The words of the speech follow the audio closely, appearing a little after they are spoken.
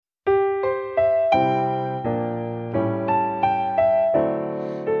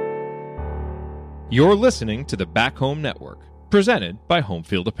You're listening to the Back Home Network, presented by Home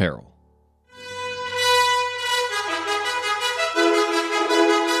Field Apparel.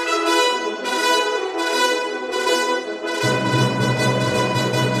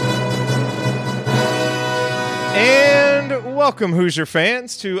 And welcome, Hoosier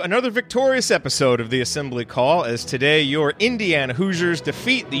fans, to another victorious episode of the Assembly Call, as today your Indiana Hoosiers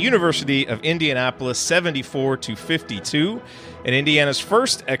defeat the University of Indianapolis 74-52 in Indiana's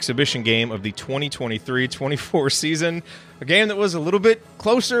first exhibition game of the 2023-24 season. A game that was a little bit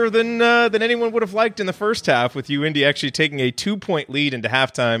closer than anyone would have liked in the first half, with UIndy actually taking a 2-point lead into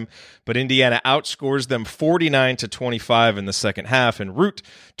halftime, but Indiana outscores them 49-25 in the second half en route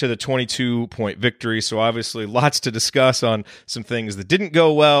to the 22-point victory. So obviously lots to discuss on some things that didn't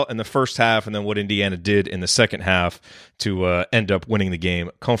go well in the first half and then what Indiana did in the second half to end up winning the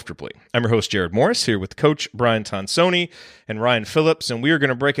game comfortably. I'm your host, Jared Morris, here with Coach Brian Tonsoni and Ryan Phillips, and we are going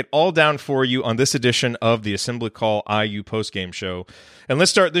to break it all down for you on this edition of the Assembly Call IU Postgame Show. And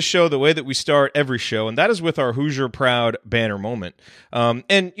let's start this show the way that we start every show, and that is with our Hoosier Proud banner moment.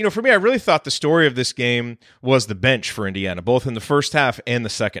 And, you know, for me, I really thought the story of this game was the bench for Indiana, both in the first half and the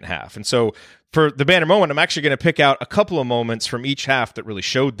second half. And so for the banner moment, I'm actually going to pick out a couple of moments from each half that really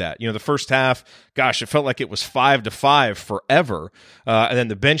showed that. You know, the first half, gosh, it felt like it was 5-5 forever. And then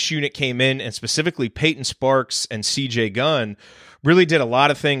the bench unit came in, and specifically Peyton Sparks and CJ Gunn really did a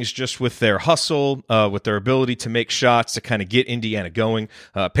lot of things just with their hustle, with their ability to make shots to kind of get Indiana going.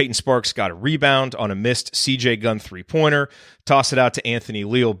 Peyton Sparks got a rebound on a missed CJ Gunn three-pointer, toss it out to Anthony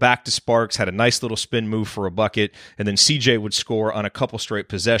Leal, back to Sparks, had a nice little spin move for a bucket, and then CJ would score on a couple straight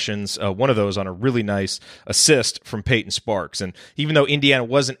possessions, one of those on a really nice assist from Peyton Sparks. And even though Indiana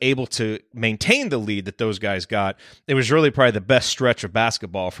wasn't able to maintain the lead that those guys got, it was really probably the best stretch of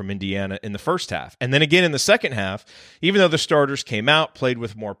basketball from Indiana in the first half. And then again in the second half, even though the starters came out, played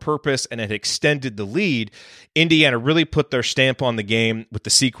with more purpose, and had extended the lead, Indiana really put their stamp on the game with the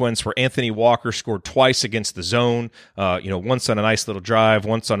sequence where Anthony Walker scored twice against the zone, once on a nice little drive,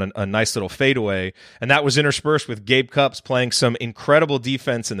 once on a nice little fadeaway, and that was interspersed with Gabe Cupps playing some incredible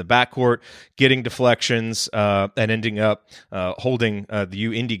defense in the backcourt, getting deflections, and ending up holding the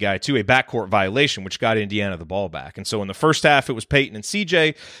UIndy guy to a backcourt violation, which got Indiana the ball back. And so in the first half, it was Peyton and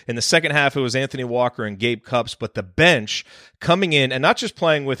CJ. In the second half, it was Anthony Walker and Gabe Cupps, but the bench coming in and not just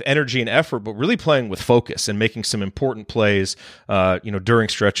playing with energy and effort, but really playing with focus and making some important plays, during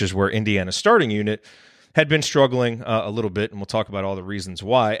stretches where Indiana's starting unit had been struggling a little bit, and we'll talk about all the reasons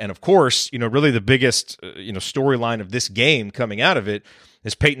why. And of course, really the biggest, storyline of this game coming out of it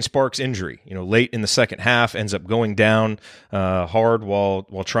is Peyton Sparks' injury. Late in the second half, ends up going down hard while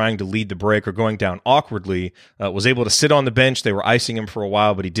trying to lead the break, or going down awkwardly. Was able to sit on the bench. They were icing him for a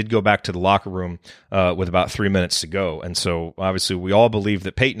while, but he did go back to the locker room with about 3 minutes to go. And so obviously we all believe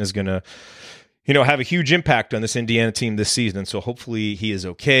that Peyton is going to have a huge impact on this Indiana team this season. And so hopefully he is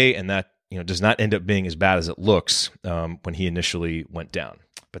okay, and that does not end up being as bad as it looks when he initially went down.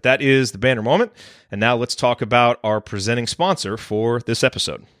 But that is the banner moment. And now let's talk about our presenting sponsor for this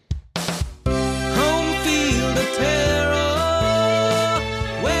episode. Home Field Apparel,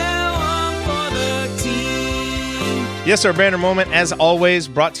 wear one for the team. Yes, our banner moment, as always,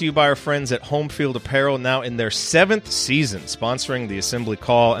 brought to you by our friends at Home Field Apparel, now in their 7th season, sponsoring the Assembly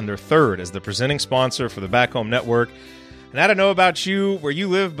Call, and their 3rd as the presenting sponsor for the Back Home Network. And I don't know about you, where you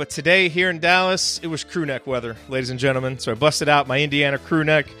live, but today here in Dallas, it was crew neck weather, ladies and gentlemen. So I busted out my Indiana crew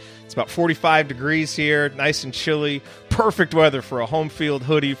neck. It's about 45 degrees here, nice and chilly. Perfect weather for a home field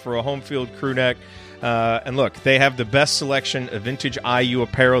hoodie, for a home field crew neck. And look, they have the best selection of vintage IU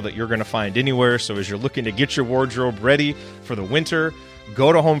apparel that you're going to find anywhere. So as you're looking to get your wardrobe ready for the winter,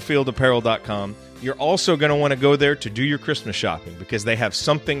 go to homefieldapparel.com. You're also going to want to go there to do your Christmas shopping, because they have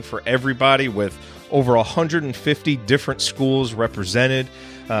something for everybody with over 150 different schools represented.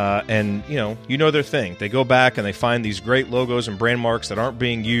 And you know their thing. They go back and they find these great logos and brand marks that aren't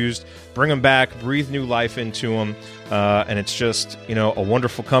being used, bring them back, breathe new life into them. And it's just, a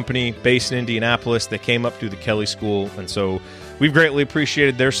wonderful company based in Indianapolis. They came up through the Kelly School. And so we've greatly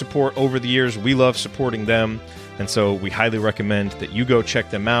appreciated their support over the years. We love supporting them. And so we highly recommend that you go check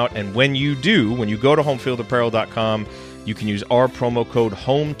them out. And when you do, when you go to homefieldapparel.com, you can use our promo code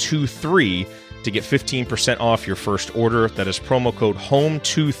HOME23 to get 15% off your first order. That is promo code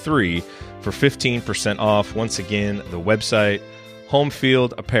HOME23 for 15% off. Once again, the website,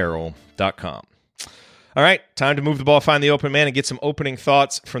 homefieldapparel.com. All right, time to move the ball, find the open man, and get some opening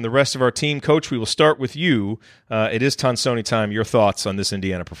thoughts from the rest of our team. Coach, we will start with you. It is Tonsoni time. Your thoughts on this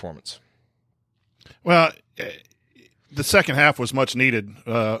Indiana performance? Well, the second half was much needed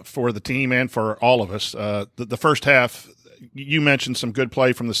for the team and for all of us. The first half, you mentioned some good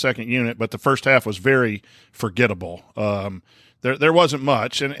play from the second unit, but the first half was very forgettable. There wasn't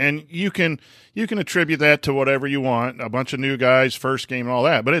much, and you can attribute that to whatever you want, a bunch of new guys, first game and all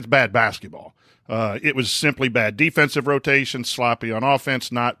that, but it's bad basketball. It was simply bad defensive rotation, sloppy on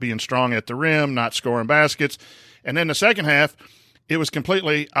offense, not being strong at the rim, not scoring baskets. And then the second half, it was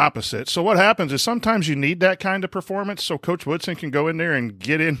completely opposite. So what happens is sometimes you need that kind of performance so Coach Woodson can go in there and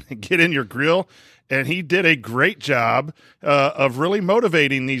get in your grill. And he did a great job of really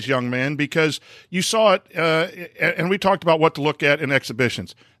motivating these young men, because you saw it, and we talked about what to look at in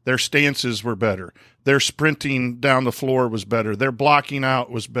exhibitions. Their stances were better. Their sprinting down the floor was better. Their blocking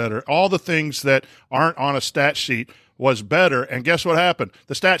out was better. All the things that aren't on a stat sheet was better. And guess what happened?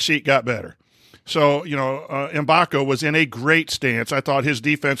 The stat sheet got better. So, Mbako was in a great stance. I thought his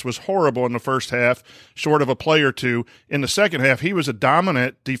defense was horrible in the first half, short of a play or two. In the second half, he was a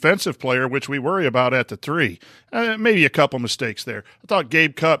dominant defensive player, which we worry about at the three. Maybe a couple mistakes there. I thought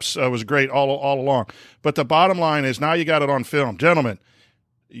Gabe Cupps was great all along. But the bottom line is now you got it on film. Gentlemen,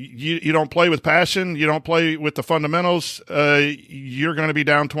 you don't play with passion. You don't play with the fundamentals. You're going to be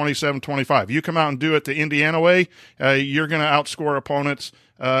down 27-25. You come out and do it the Indiana way, you're going to outscore opponents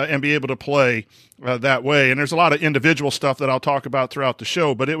and be able to play that way. And there's a lot of individual stuff that I'll talk about throughout the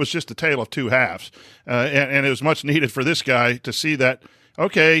show, but it was just a tale of two halves. And it was much needed for this guy to see that,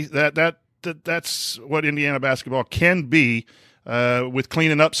 okay, that's what Indiana basketball can be. With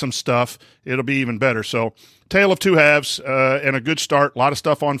cleaning up some stuff, it'll be even better. So, tale of two halves and a good start. A lot of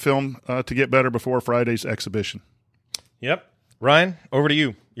stuff on film to get better before Friday's exhibition. Yep. Ryan, over to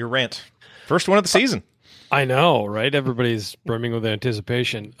you. Your rant. First one of the season. I know, right? Everybody's brimming with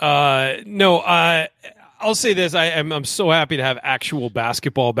anticipation. I'll say this. I'm so happy to have actual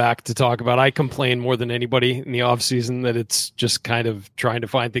basketball back to talk about. I complain more than anybody in the offseason that it's just kind of trying to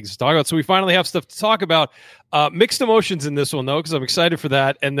find things to talk about. So we finally have stuff to talk about. Mixed emotions in this one, though, because I'm excited for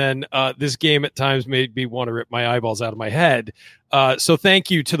that. And then this game at times made me want to rip my eyeballs out of my head. So thank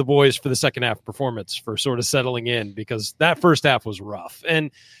you to the boys for the second half performance, for sort of settling in, because that first half was rough.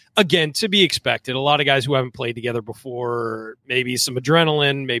 And again, to be expected, a lot of guys who haven't played together before, maybe some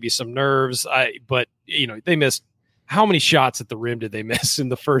adrenaline, maybe some nerves. But they missed. How many shots at the rim did they miss in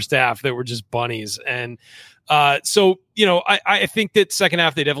the first half that were just bunnies? And I think that second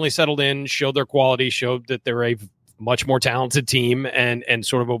half they definitely settled in, showed their quality, showed that they're a much more talented team, and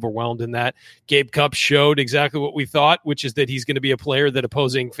sort of overwhelmed in that. Gabe Cupps showed exactly what we thought, which is that he's going to be a player that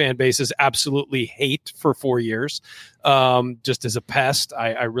opposing fan bases absolutely hate for 4 years, just as a pest.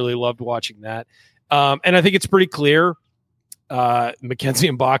 I really loved watching that. And I think it's pretty clear Mackenzie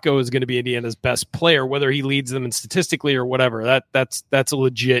Mbako is going to be Indiana's best player, whether he leads them in statistically or whatever. That's a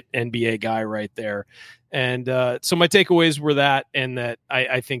legit NBA guy right there. And so my takeaways were that, and that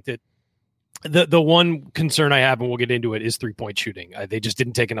I think that the one concern I have, and we'll get into it, is 3-point shooting. They just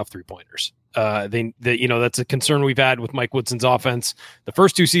didn't take enough 3-pointers. That's a concern we've had with Mike Woodson's offense the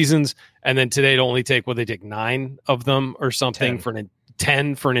first two seasons, and then today to only take 9 of them or something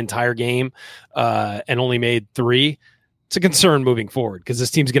 10 for an entire game, and only made 3. It's a concern moving forward, because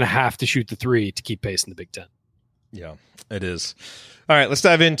this team's going to have to shoot the 3 to keep pace in the Big Ten. Yeah, it is. All right, let's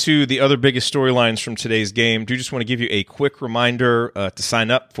dive into the other biggest storylines from today's game. Do just want to give you a quick reminder to sign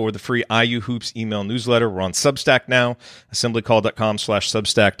up for the free IU Hoops email newsletter. We're on Substack now,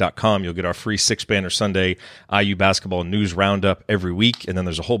 assemblycall.com/substack.com. You'll get our free 6-banner Sunday IU basketball news roundup every week, and then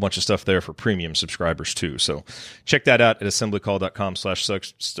there's a whole bunch of stuff there for premium subscribers too. So check that out at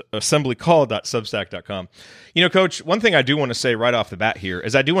assemblycall.substack.com. Coach, one thing I do want to say right off the bat here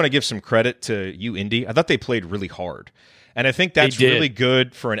is I do want to give some credit to IU-Indy. I thought they played really hard. And I think that's really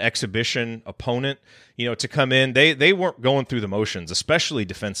good for an exhibition opponent, to come in. They weren't going through the motions, especially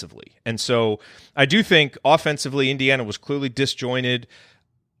defensively. And so I do think offensively, Indiana was clearly disjointed.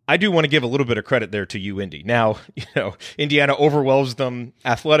 I do want to give a little bit of credit there to IU-Indy. Now, Indiana overwhelms them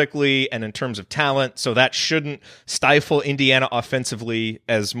athletically and in terms of talent, so that shouldn't stifle Indiana offensively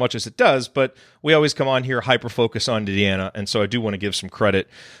as much as it does, but we always come on here hyper-focus on Indiana, and so I do want to give some credit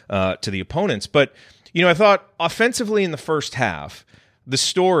to the opponents. But I thought offensively in the first half, the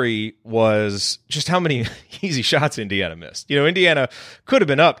story was just how many easy shots Indiana missed. Indiana could have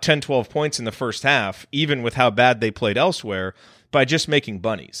been up 10, 12 points in the first half, even with how bad they played elsewhere, by just making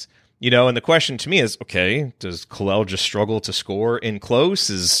bunnies. And the question to me is, okay, does Kalel just struggle to score in close?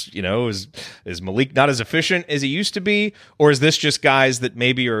 Is Malik not as efficient as he used to be? Or is this just guys that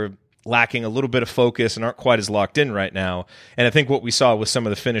maybe are lacking a little bit of focus and aren't quite as locked in right now? And I think what we saw with some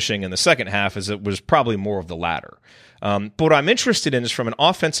of the finishing in the second half is it was probably more of the latter. But what I'm interested in is from an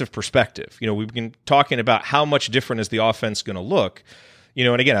offensive perspective. We've been talking about how much different is the offense going to look.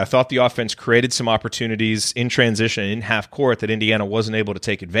 And again, I thought the offense created some opportunities in transition in half court that Indiana wasn't able to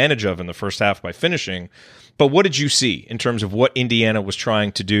take advantage of in the first half by finishing. But what did you see in terms of what Indiana was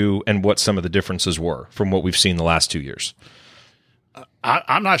trying to do and what some of the differences were from what we've seen the last 2 years?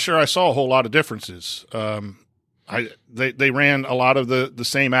 I'm not sure I saw a whole lot of differences. They ran a lot of the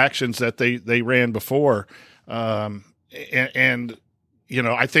same actions that they ran before. And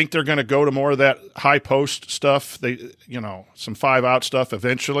I think they're going to go to more of that high post stuff. Some 5-out stuff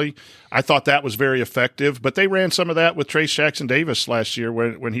eventually. I thought that was very effective, but they ran some of that with Trace Jackson Davis last year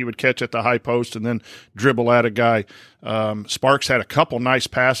when he would catch at the high post and then dribble at a guy. Sparks had a couple nice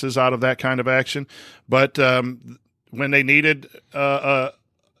passes out of that kind of action, but when they needed a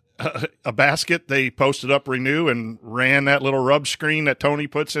basket, they posted up Renew and ran that little rub screen that Tony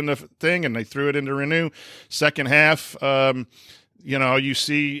puts in the thing, and they threw it into Renew. Second half, you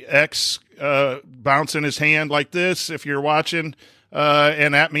see X bouncing his hand like this if you're watching,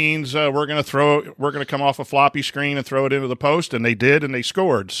 and that means we're going to come off a floppy screen and throw it into the post, and they did, and they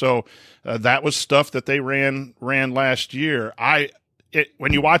scored. So that was stuff that they ran last year.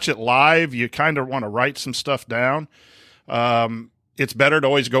 When you watch it live, you kind of want to write some stuff down. It's better to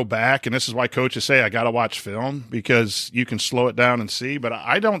always go back, and this is why coaches say I got to watch film because you can slow it down and see. But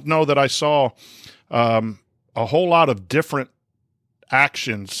I don't know that I saw a whole lot of different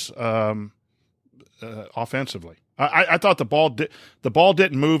actions offensively. I thought the ball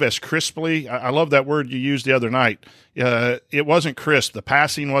didn't move as crisply. I love that word you used the other night. It wasn't crisp. The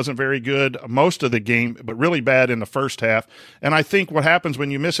passing wasn't very good most of the game, but really bad in the first half. And I think what happens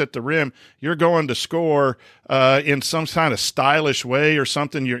when you miss at the rim, you're going to score in some kind of stylish way or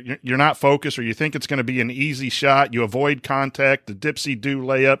something. You're not focused, or you think it's going to be an easy shot. You avoid contact, the dipsy-do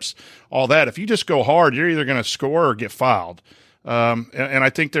layups, all that. If you just go hard, you're either going to score or get fouled. And I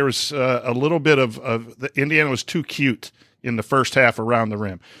think there was a little bit of the Indiana was too cute in the first half around the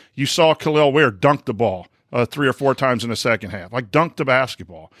rim. You saw Khalil Ware dunk the ball 3 or 4 times in the second half, like dunk the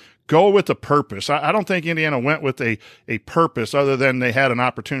basketball. Go with a purpose. I don't think Indiana went with a purpose other than they had an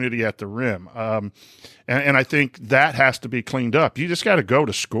opportunity at the rim. And I think that has to be cleaned up. You just got to go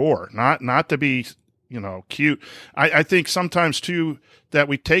to score, not to be cute. I think sometimes too that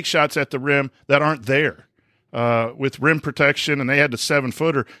we take shots at the rim that aren't there. With rim protection, and they had the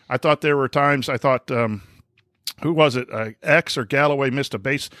 7-footer. I thought there were times who was it? X or Galloway missed a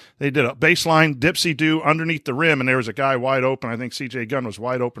base. They did a baseline dipsy-do underneath the rim, and there was a guy wide open. I think C.J. Gunn was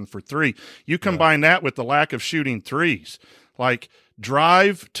wide open for 3. You combine that with the lack of shooting threes, like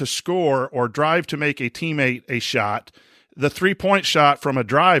drive to score or drive to make a teammate a shot. The 3-point shot from a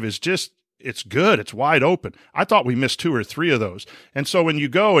drive is just it's good. It's wide open. I thought we missed 2 or 3 of those. And so when you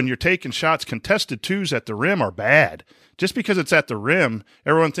go and you're taking shots, contested 2s at the rim are bad. Just because it's at the rim,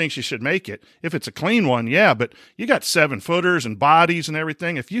 everyone thinks you should make it. If it's a clean one, yeah, but you got 7-footers and bodies and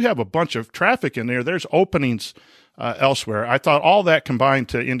everything. If you have a bunch of traffic in there, there's openings elsewhere. I thought all that combined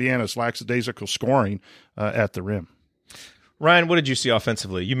to Indiana's lackadaisical scoring at the rim. Ryan, what did you see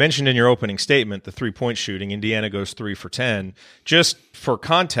offensively? You mentioned in your opening statement the 3-point shooting. Indiana goes 3 for 10. Just for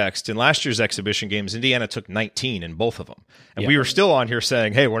context, in last year's exhibition games, Indiana took 19 in both of them. And we were still on here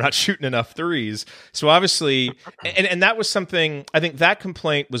saying, hey, we're not shooting enough threes. So obviously, and that was something, I think that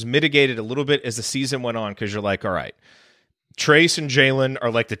complaint was mitigated a little bit as the season went on because you're like, all right, Trace and Jalen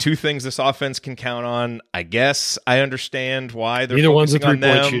are like the 2 things this offense can count on. I guess I understand why they're either one's a focusing on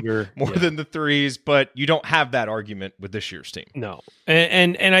 3-point them shooter more than the threes, but you don't have that argument with this year's team. No,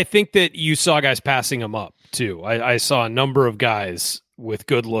 and I think that you saw guys passing them up too. I saw a number of guys with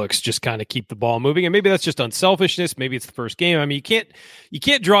good looks just kind of keep the ball moving, and maybe that's just unselfishness. Maybe it's the first game. I mean, you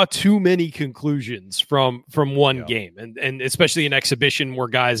can't draw too many conclusions from one game, and especially an exhibition where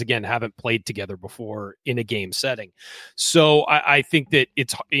guys again haven't played together before in a game setting. So I think that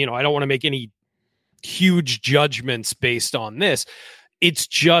it's I don't want to make any huge judgments based on this. It's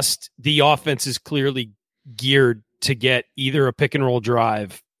just the offense is clearly geared to get either a pick and roll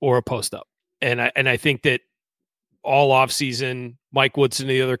drive or a post up, and I think that all offseason, Mike Woodson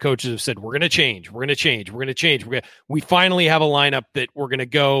and the other coaches have said, we're going to change. We finally have a lineup that we're going to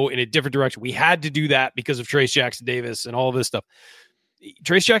go in a different direction. We had to do that because of Trace Jackson Davis and all of this stuff.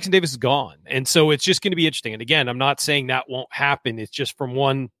 Trace Jackson Davis is gone. And so it's just going to be interesting. And again, I'm not saying that won't happen. It's just from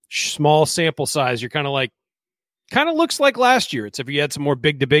one small sample size. You're kind of looks like last year. It's if you had some more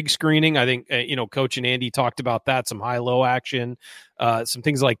big to big screening. I think, Coach and Andy talked about that, some high-low action, some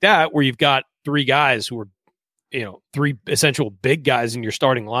things like that, where you've got 3 guys who are, 3 essential big guys in your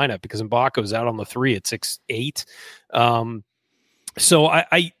starting lineup because Mbako's out on the 3 at 6'8". So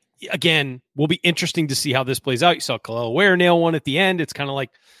I again, will be interesting to see how this plays out. You saw Khalil Ware nail one at the end. It's kind of like,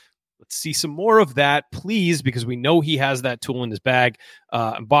 Let's see some more of that, please, because we know he has that tool in his bag.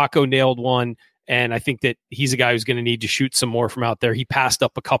 Mbako nailed one, and I think that he's a guy who's going to need to shoot some more from out there. He passed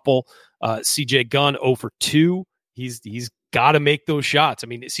up a couple. CJ Gunn 0 for 2. He's got to make those shots. I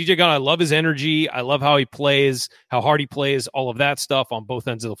mean, CJ Gunn, I love his energy. I love how he plays, how hard he plays, all of that stuff on both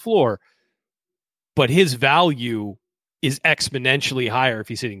ends of the floor. But his value is exponentially higher if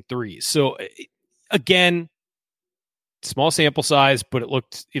he's hitting threes. So again, small sample size, but it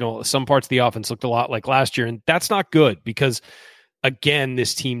looked, some parts of the offense looked a lot like last year. And that's not good because, again,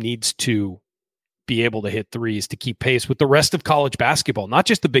 this team needs to be able to hit threes to keep pace with the rest of college basketball, not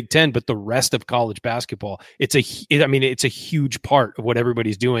just the Big Ten, but the rest of college basketball. It's a huge part of what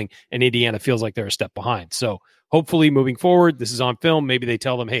everybody's doing, and Indiana feels like they're a step behind. So hopefully moving forward, this is on film. Maybe they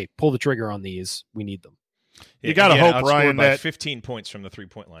tell them, hey, pull the trigger on these. We need them. You got to hope, Ryan, by that 15 points from the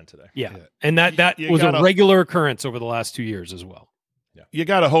 3-point line today. Yeah. And that was a regular occurrence over the last 2 years as well. Yeah. You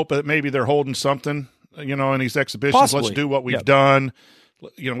got to hope that maybe they're holding something, in these exhibitions. Possibly. Let's do what we've done.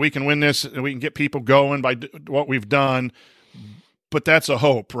 We can win this and we can get people going by what we've done. But that's a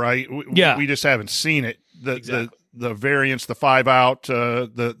hope, right? We just haven't seen it. The variance, the 5-out,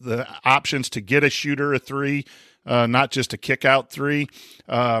 the options to get a shooter a 3, not just a kick out 3.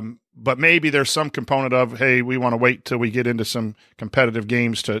 But maybe there's some component of, hey, we want to wait till we get into some competitive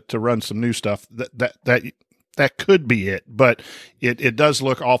games to run some new stuff. That could be it, but it does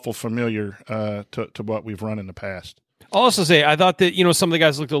look awful familiar to what we've run in the past. I'll also say I thought that some of the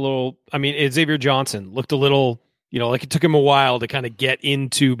guys looked a little. I mean, Xavier Johnson looked a little. Like it took him a while to kind of get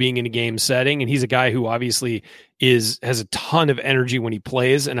into being in a game setting, and he's a guy who obviously has a ton of energy when he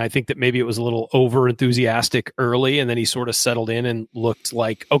plays, and I think that maybe it was a little over enthusiastic early, and then he sort of settled in and looked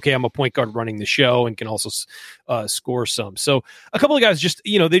like, okay, I'm a point guard running the show and can also score some. So a couple of guys just,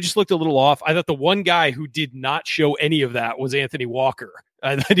 they just looked a little off. I thought the one guy who did not show any of that was Anthony Walker.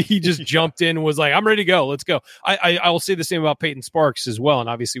 That he just jumped in and was like, I'm ready to go. Let's go. I will say the same about Peyton Sparks as well. And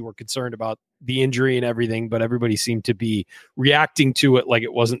obviously we're concerned about the injury and everything, but everybody seemed to be reacting to it like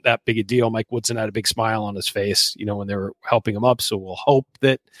it wasn't that big a deal. Mike Woodson had a big smile on his face, when they were helping him up. So we'll hope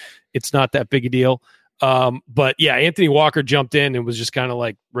that it's not that big a deal. But yeah, Anthony Walker jumped in and was just kind of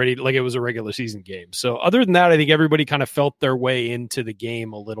like ready, like it was a regular season game. So other than that, I think everybody kind of felt their way into the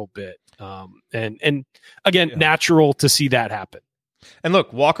game a little bit. And again, natural to see that happen. And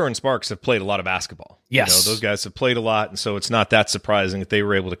look, Walker and Sparks have played a lot of basketball. Yes. Those guys have played a lot, and so it's not that surprising that they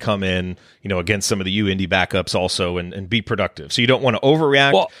were able to come in, against some of the IU-UIndy backups also and be productive. So you don't want to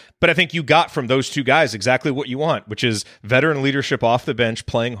overreact, but I think you got from those two guys exactly what you want, which is veteran leadership off the bench,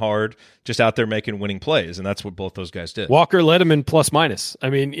 playing hard, just out there making winning plays, and that's what both those guys did. Walker led him in plus minus. I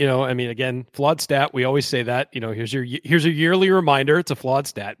mean, again, flawed stat. We always say that. Here's a yearly reminder. It's a flawed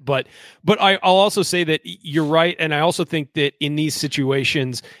stat, but I'll also say that you're right, and I also think that in these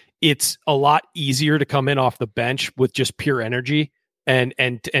situations, it's a lot easier to come in off the bench with just pure energy. And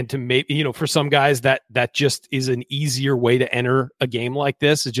to maybe, for some guys that just is an easier way to enter a game like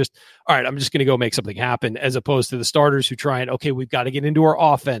this. It's just, all right, I'm just going to go make something happen, as opposed to the starters who try and, okay, we've got to get into our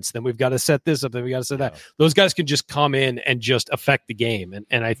offense. Then we've got to set this up. Then we got to set that. Those guys can just come in and just affect the game.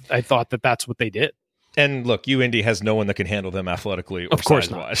 And I thought that that's what they did. And look, IU-UIndy has no one that can handle them athletically or of course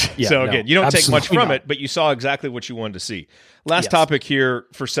size-wise. Yeah, so again, you don't take much from not. it, but you saw exactly what you wanted to see. Last topic here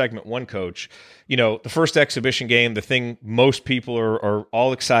for segment 1, Coach. The first exhibition game, the thing most people are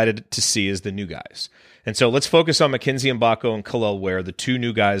all excited to see is the new guys. And so let's focus on Mackenzie Mbako and Kalel Ware, the two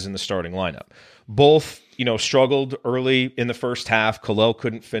new guys in the starting lineup. Both, struggled early in the first half. Kalel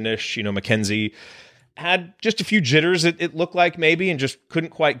couldn't finish. Mackenzie had just a few jitters, it looked like maybe, and just couldn't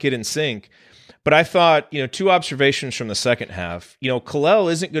quite get in sync. But I thought, two observations from the second half.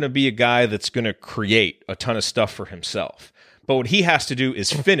 Kalel isn't going to be a guy that's going to create a ton of stuff for himself. But what he has to do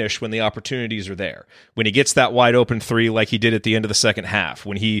is finish when the opportunities are there. When he gets that wide open 3 like he did at the end of the second half.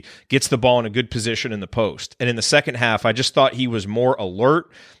 When he gets the ball in a good position in the post. And in the second half, I just thought he was more alert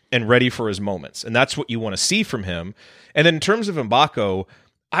and ready for his moments. And that's what you want to see from him. And then in terms of Mbako,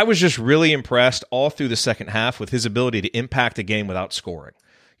 I was just really impressed all through the second half with his ability to impact a game without scoring.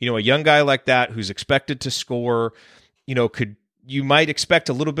 A young guy like that who's expected to score, you might expect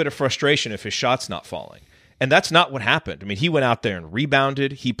a little bit of frustration if his shot's not falling. And that's not what happened. I mean, he went out there and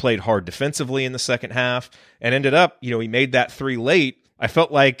rebounded. He played hard defensively in the second half and ended up, he made that 3 late. I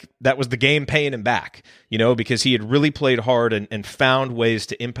felt like that was the game paying him back, because he had really played hard and found ways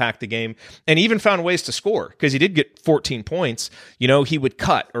to impact the game and even found ways to score, because he did get 14 points. He would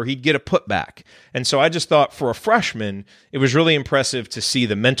cut or he'd get a putback. And so I just thought for a freshman, it was really impressive to see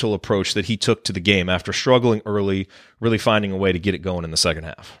the mental approach that he took to the game after struggling early, really finding a way to get it going in the second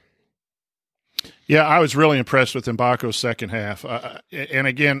half. Yeah, I was really impressed with Mbako's second half. And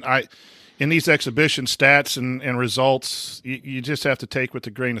again, in these exhibition stats and results, you just have to take with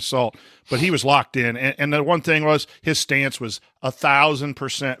a grain of salt. But he was locked in. And the one thing was his stance was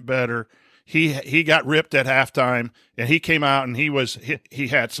 1,000% better. He got ripped at halftime, and he came out and he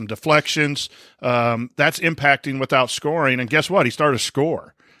had some deflections. That's impacting without scoring. And guess what? He started to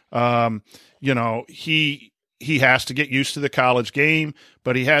score. He has to get used to the college game,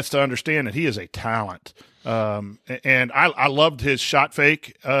 but he has to understand that he is a talent. And I loved his shot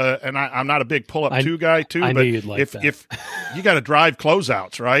fake. And I'm not a big pull-up two guy too, I but knew you'd like that. if you got to drive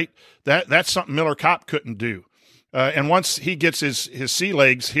closeouts, right? That's something Miller Kopp couldn't do. And once he gets his sea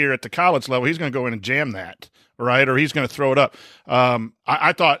legs here at the college level, he's going to go in and jam that, right? Or he's going to throw it up.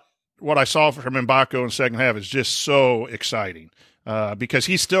 I thought what I saw from Mbako in the second half is just so exciting. Because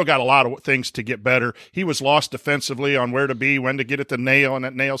he's still got a lot of things to get better. He was lost defensively on where to be, when to get at the nail on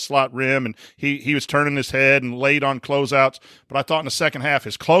that nail slot rim, and he was turning his head and late on closeouts. But I thought in the second half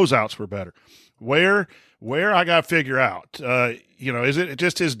his closeouts were better. Where I got to figure out, is it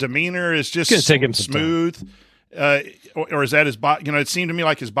just his demeanor is just smooth, or is that his body? It seemed to me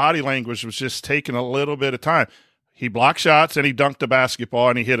like his body language was just taking a little bit of time. He blocked shots and he dunked the basketball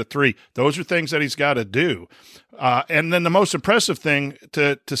and he hit a three. Those are things that he's got to do. And then the most impressive thing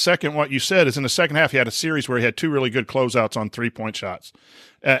to second what you said is in the second half, he had a series where he had two really good closeouts on 3-point shots.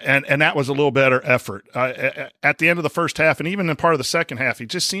 And that was a little better effort. At the end of the first half, and even in part of the second half, he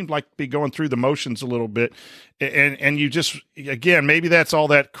just seemed like to be going through the motions a little bit. And you just, again, maybe that's all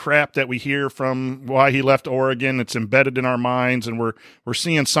that crap that we hear from why he left Oregon. It's embedded in our minds, and we're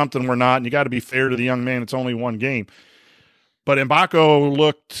seeing something we're not. And you got to be fair to the young man. It's only one game. But Mbako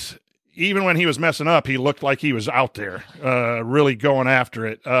looked, even when he was messing up, he looked like he was out there, really going after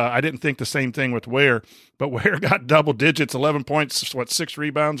it. I didn't think the same thing with Ware, but Ware got double digits, 11 points, 6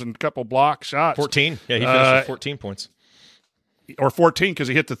 rebounds, and a couple block shots. 14. Yeah, he finished with 14 points. Or 14 because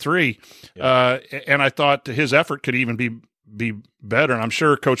he hit the three. Yeah. And I thought his effort could even be better. And I'm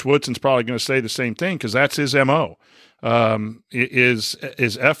sure Coach Woodson's probably going to say the same thing because that's his MO, is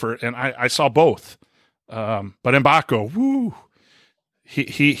effort. And I saw both. But Mbako, woo,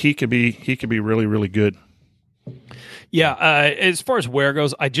 he could be really, really good. Yeah, as far as Ware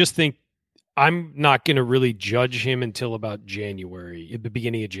goes, I just think I'm not going to really judge him until about January, at the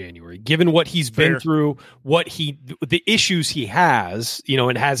beginning of January, given what he's been through, the issues he has,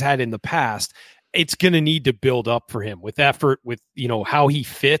 and has had in the past. It's going to need to build up for him with effort, with, how he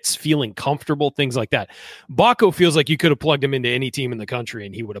fits, feeling comfortable, things like that. Mbako feels like you could have plugged him into any team in the country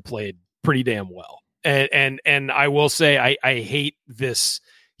and he would have played pretty damn well. And I will say, I hate this.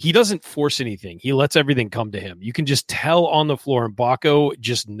 He doesn't force anything. He lets everything come to him. You can just tell on the floor, and Mbako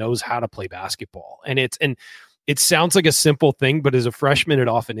just knows how to play basketball. And it sounds like a simple thing, but as a freshman, it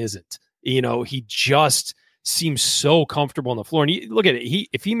often isn't. He just seems so comfortable on the floor. And look at it.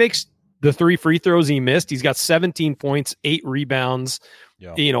 If he makes the 3 free throws he missed, he's got 17 points, 8 rebounds,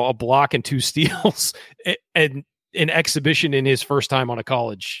 a block and 2 steals, and an exhibition in his first time on a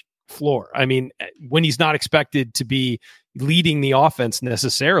college floor. I mean, when he's not expected to be leading the offense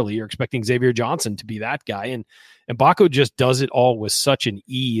necessarily, you're expecting Xavier Johnson to be that guy. And Mbako just does it all with such an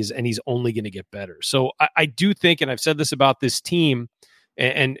ease, and he's only going to get better. So I do think, and I've said this about this team,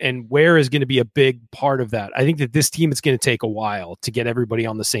 and Ware is going to be a big part of that. I think that this team is going to take a while to get everybody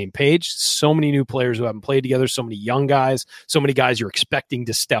on the same page. So many new players who haven't played together, so many young guys, so many guys you're expecting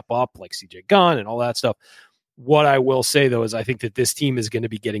to step up, like CJ Gunn and all that stuff. What I will say, though, is I think that this team is going to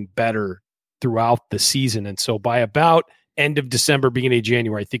be getting better throughout the season. And so by about end of December, beginning of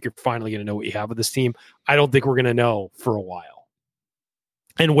January, I think you're finally going to know what you have with this team. I don't think we're going to know for a while.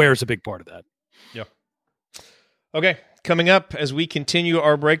 And Ware's a big part of that. Yeah. Okay, coming up as we continue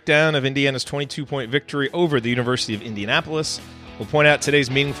our breakdown of Indiana's 22-point victory over the University of Indianapolis, we'll point out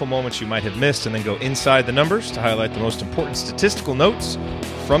today's meaningful moments you might have missed and then go inside the numbers to highlight the most important statistical notes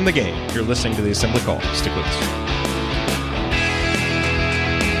from the game. You're listening to the Assembly Call. Stick with us.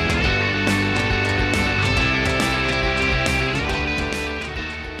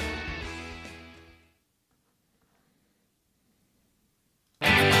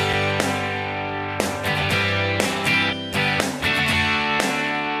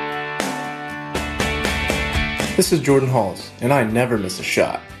 This is Jordan Halls, and I never miss a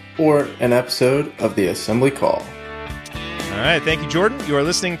shot or an episode of the Assembly Call. All right, thank you, Jordan. You are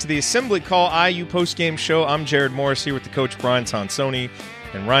listening to the Assembly Call IU Postgame Show. I'm Jared Morris here with the coach Brian Tonsoni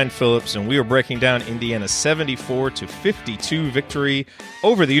and Ryan Phillips, and we are breaking down Indiana's 74-52 victory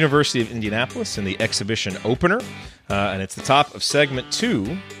over the University of Indianapolis in the exhibition opener. And it's the top of segment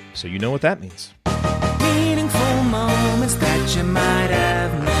 2, so you know what that means. Meaningful moments that you might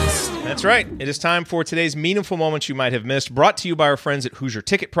have missed. That's right. It is time for today's meaningful moments you might have missed, brought to you by our friends at Hoosier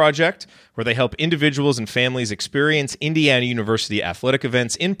Ticket Project, where they help individuals and families experience Indiana University athletic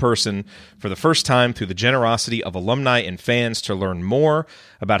events in person for the first time through the generosity of alumni and fans. To learn more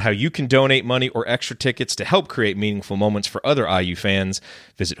about how you can donate money or extra tickets to help create meaningful moments for other IU fans,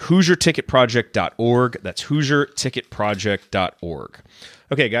 visit HoosierTicketProject.org. That's HoosierTicketProject.org.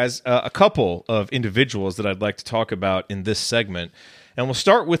 Okay, guys, a couple of individuals that I'd like to talk about in this segment. And we'll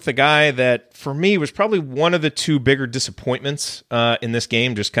start with the guy that, for me, was probably one of the two bigger disappointments in this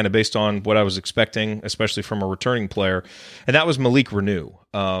game, just kind of based on what I was expecting, especially from a returning player. And that was Malik Renew,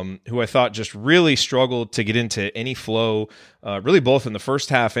 who I thought just really struggled to get into any flow, really both in the first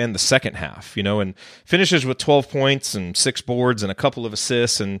half and the second half, and finishes with 12 points and 6 boards and a couple of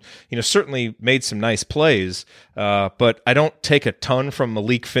assists and, certainly made some nice plays. But I don't take a ton from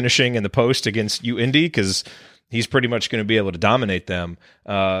Malik finishing in the post against IU-UIndy because he's pretty much going to be able to dominate them.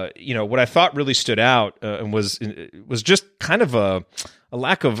 What I thought really stood out and was just kind of a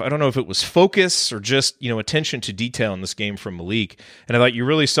lack of, I don't know if it was focus or just, attention to detail in this game from Malik. And I thought you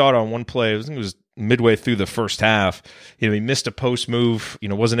really saw it on one play. I think it was midway through the first half. He missed a post move,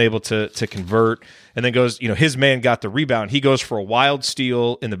 wasn't able to convert, and then goes, his man got the rebound. He goes for a wild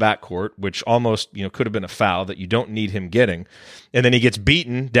steal in the backcourt, which almost, could have been a foul that you don't need him getting. And then he gets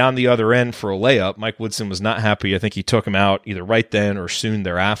beaten down the other end for a layup. Mike Woodson was not happy. I think he took him out either right then or soon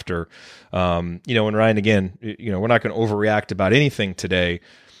thereafter. And Ryan, again, we're not going to overreact about anything today.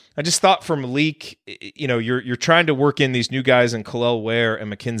 I just thought for Malik, you're trying to work in these new guys in Kalel Ware and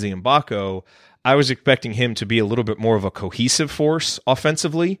Mackenzie Mbako. I was expecting him to be a little bit more of a cohesive force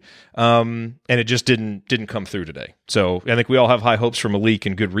offensively, and it just didn't come through today. So I think we all have high hopes for Malik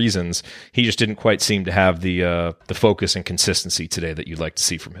and good reasons. He just didn't quite seem to have the focus and consistency today that you'd like to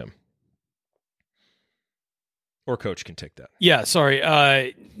see from him. Or coach can take that. Yeah, sorry.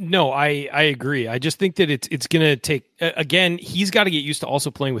 No, I agree. I just think that it's going to take, again, he's got to get used to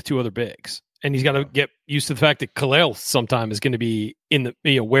also playing with two other bigs. And he's got to get used to the fact that Kalel sometime is going to be in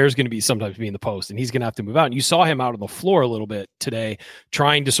the, Ware's going to be sometimes be in the post, and he's going to have to move out. And you saw him out on the floor a little bit today,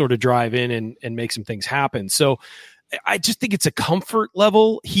 trying to sort of drive in and make some things happen. So I just think it's a comfort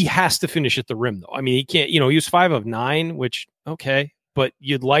level. He has to finish at the rim, though. I mean, he can't, he was 5 of 9, which, okay, but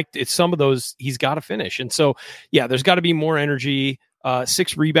you'd like, it's some of those he's got to finish. And so, yeah, there's got to be more energy.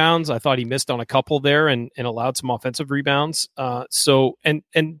 6 rebounds. I thought he missed on a couple there and allowed some offensive rebounds. So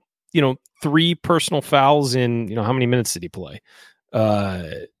 3 personal fouls in, how many minutes did he play?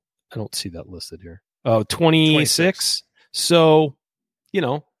 I don't see that listed here. 26. So,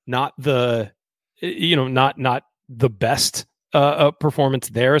 not the, not the best performance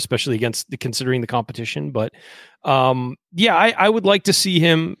there, especially considering the competition. But I would like to see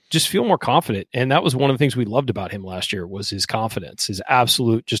him just feel more confident. And that was one of the things we loved about him last year was his confidence, his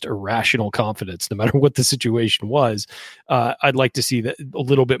absolute, just irrational confidence, no matter what the situation was. I'd like to see that a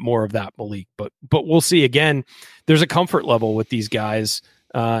little bit more of that, Malik, but we'll see. Again, there's a comfort level with these guys,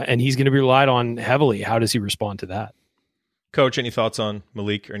 and he's going to be relied on heavily. How does he respond to that? Coach, any thoughts on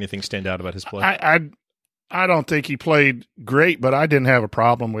Malik or anything stand out about his play? I don't think he played great, but I didn't have a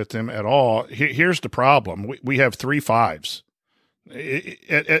problem with him at all. Here's the problem. We have 3 5s.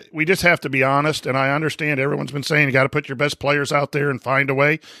 We just have to be honest, and I understand everyone's been saying you got to put your best players out there and find a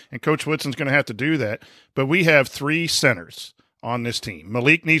way, and Coach Woodson's going to have to do that. But we have 3 centers on this team.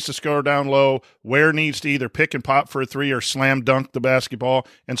 Malik needs to score down low. Ware needs to either pick and pop for a 3 or slam dunk the basketball,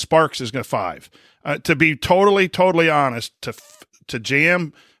 and Sparks is going to 5. To be totally honest, to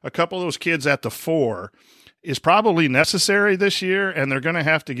jam a couple of those kids at the 4 is probably necessary this year, and they're going to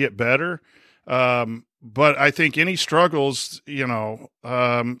have to get better. But I think any struggles,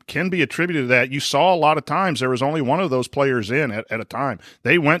 can be attributed to that. You saw a lot of times there was only one of those players in at a time.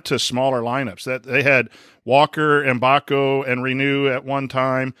 They went to smaller lineups. That they had Walker, Mbako, and Renew at one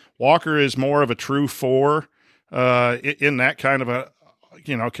time. Walker is more of a true 4 in that kind of a,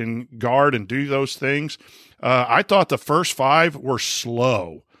 can guard and do those things. I thought the first 5 were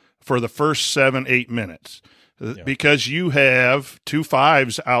slow for the first 7-8 minutes because you have 2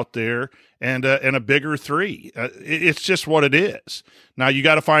 5s out there and a bigger 3. It's just what it is. Now you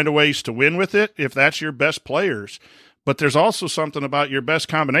got to find a ways to win with it if that's your best players. But there's also something about your best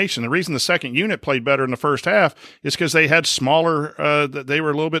combination. The reason the second unit played better in the first half is because they had smaller. They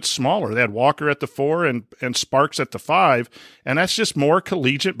were a little bit smaller. They had Walker at the 4 and Sparks at the 5, and that's just more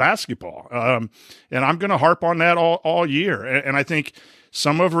collegiate basketball. And I'm going to harp on that all year. And I think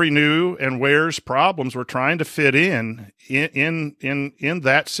some of Renew and Ware's problems were trying to fit in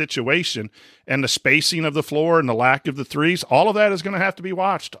that situation, and the spacing of the floor and the lack of the 3s. All of that is going to have to be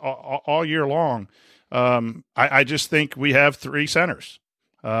watched all year long. I just think we have 3 centers.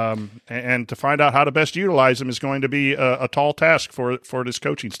 And to find out how to best utilize him is going to be a tall task for this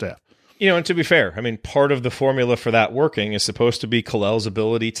coaching staff. And to be fair, I mean, part of the formula for that working is supposed to be Kalel's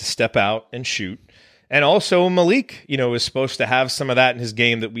ability to step out and shoot. And also Malik, is supposed to have some of that in his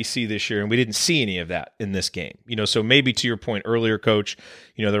game that we see this year, and we didn't see any of that in this game. So maybe to your point earlier, Coach,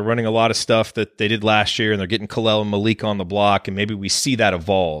 they're running a lot of stuff that they did last year, and they're getting Kalel and Malik on the block, and maybe we see that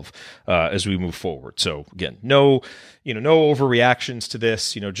evolve as we move forward. So again, no overreactions to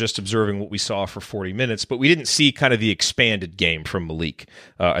this, just observing what we saw for 40 minutes, but we didn't see kind of the expanded game from Malik.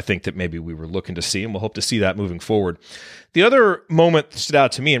 I think that maybe we were looking to see, and we'll hope to see that moving forward. The other moment that stood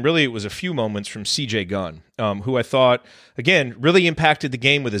out to me, and really it was a few moments from CJ Gunn, who I thought, again, really impacted the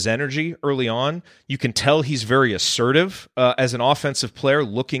game with his energy early on. You can tell he's very assertive as an offensive player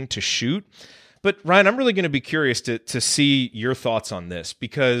looking to shoot. But Ryan, I'm really going to be curious to see your thoughts on this,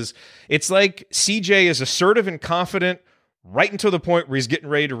 because it's like CJ is assertive and confident right until the point where he's getting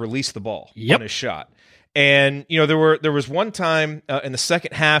ready to release the ball on his shot. And, there was one time in the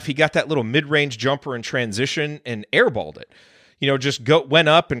second half, he got that little mid-range jumper in transition and airballed it. Just went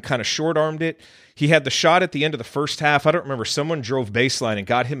up and kind of short-armed it. He had the shot at the end of the first half. I don't remember. Someone drove baseline and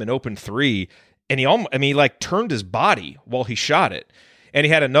got him an open three, and he turned his body while he shot it. And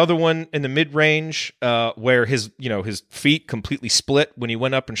he had another one in the mid-range where his feet completely split when he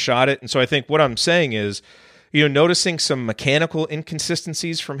went up and shot it. And so I think what I'm saying is, noticing some mechanical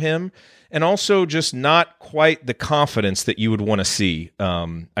inconsistencies from him, and also just not quite the confidence that you would want to see,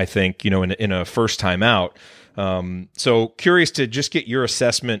 I think, in a first time out. So curious to just get your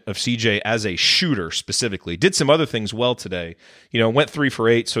assessment of CJ as a shooter specifically. Did some other things well today. Went 3 for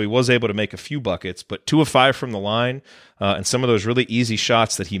 8, so he was able to make a few buckets, but 2 of 5 from the line, and some of those really easy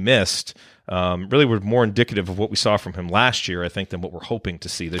shots that he missed really were more indicative of what we saw from him last year, I think, than what we're hoping to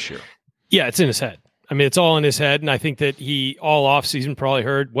see this year. Yeah, it's in his head. I mean, it's all in his head, and I think that he all offseason probably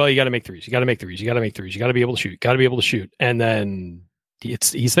heard, well, you got to make threes. You got to make threes. You got to make threes. You got to be able to shoot. Got to be able to shoot. And then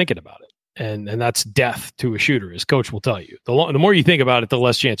he's thinking about it. And that's death to a shooter, as coach will tell you. The more you think about it, the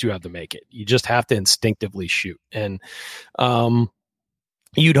less chance you have to make it. You just have to instinctively shoot. And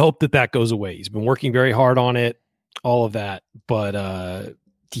you'd hope that goes away. He's been working very hard on it, all of that. But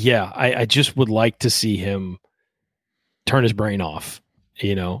I just would like to see him turn his brain off.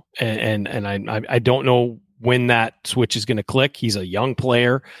 And I don't know when that switch is going to click. He's a young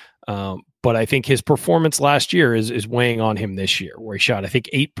player, but I think his performance last year is weighing on him this year, where he shot, I think,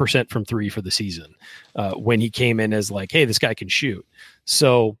 8% from 3 for the season when he came in as like, hey, this guy can shoot.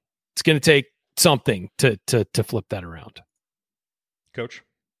 So it's going to take something to flip that around. Coach?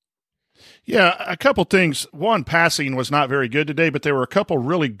 Yeah, a couple things. One, passing was not very good today, but there were a couple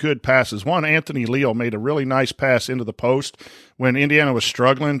really good passes. One, Anthony Leal made a really nice pass into the post when Indiana was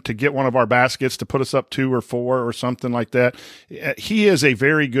struggling to get one of our baskets to put us up 2 or 4 or something like that. He is a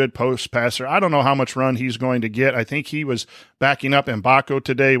very good post passer. I don't know how much run he's going to get. I think he was backing up Mbako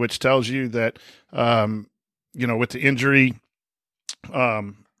today, which tells you that, with the injury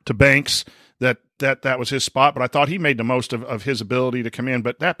to Banks, that was his spot, but I thought he made the most of his ability to come in.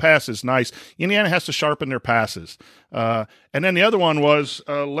 But that pass is nice. Indiana has to sharpen their passes. And then the other one was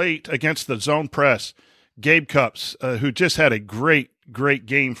late against the zone press. Gabe Cups, who just had a great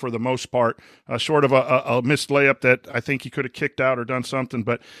game for the most part, short of a missed layup that I think he could have kicked out or done something,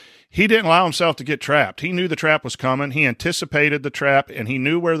 but he didn't allow himself to get trapped. He knew the trap was coming. He anticipated the trap, and he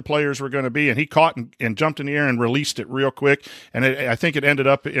knew where the players were going to be, and he caught and jumped in the air and released it real quick. And I think it ended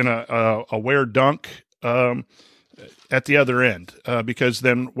up in a Ware dunk at the other end because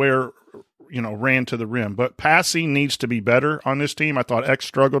then Ware ran to the rim. But passing needs to be better on this team. I thought X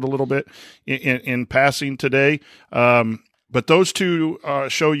struggled a little bit in passing today. But those two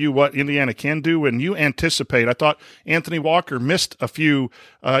show you what Indiana can do when you anticipate. I thought Anthony Walker missed a few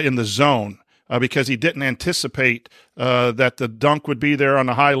in the zone because he didn't anticipate that the dunk would be there on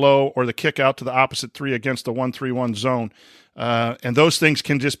the high-low or the kick out to the opposite 3 against the 1-3-1 zone. And those things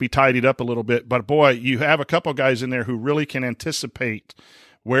can just be tidied up a little bit. But, boy, you have a couple guys in there who really can anticipate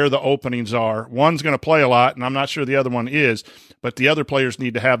where the openings are. One's going to play a lot, and I'm not sure the other one is, but the other players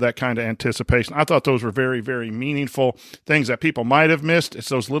need to have that kind of anticipation. I thought those were very, very meaningful things that people might have missed. It's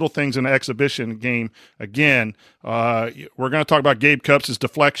those little things in the exhibition game. Again, we're going to talk about Gabe Cups, his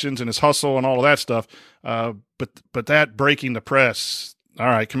deflections and his hustle and all of that stuff, but that breaking the press, all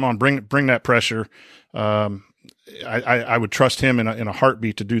right, come on, bring that pressure. I would trust him in a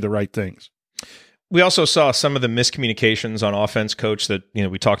heartbeat to do the right things. We also saw some of the miscommunications on offense, Coach, that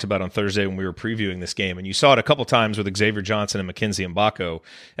we talked about on Thursday when we were previewing this game, and you saw it a couple times with Xavier Johnson and Mackenzie Mbako,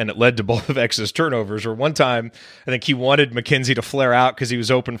 and it led to both of X's turnovers. Or one time, I think he wanted Mackenzie to flare out because he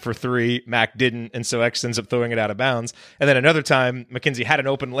was open for three, Mac didn't, and so X ends up throwing it out of bounds. And then another time, Mackenzie had an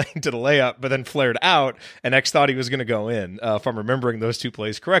open lane to the layup, but then flared out, and X thought he was going to go in. If I'm remembering those two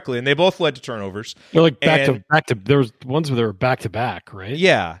plays correctly, and they both led to turnovers. They're like back to. There was ones where they were back to back, right?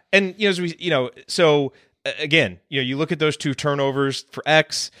 Yeah, and so again, you look at those two turnovers for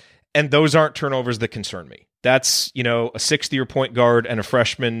X, and those aren't turnovers that concern me. That's, a sixth-year point guard and a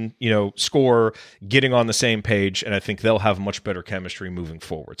freshman, scorer getting on the same page, and I think they'll have much better chemistry moving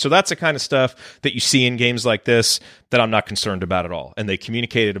forward. So that's the kind of stuff that you see in games like this that I'm not concerned about at all. And they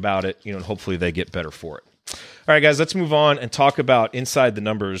communicated about it, and hopefully they get better for it. All right, guys, let's move on and talk about Inside the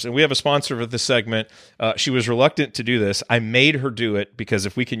Numbers. And we have a sponsor for this segment. She was reluctant to do this. I made her do it because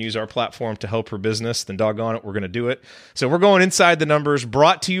if we can use our platform to help her business, then doggone it, we're going to do it. So we're going Inside the Numbers,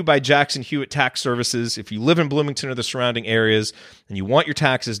 brought to you by Jackson Hewitt Tax Services. If you live in Bloomington or the surrounding areas and you want your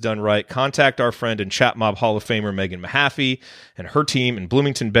taxes done right, contact our friend and Chat Mob Hall of Famer Megan Mahaffey and her team in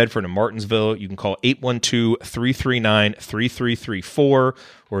Bloomington, Bedford, and Martinsville. You can call 812-339-3334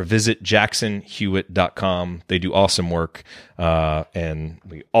 or visit jacksonhewitt.com. They do awesome work, and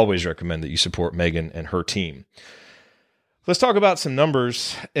we always recommend that you support Megan and her team. Let's talk about some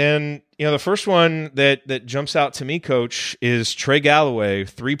numbers. And, the first one that jumps out to me, Coach, is Trey Galloway,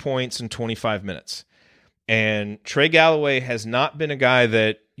 3 points in 25 minutes. And Trey Galloway has not been a guy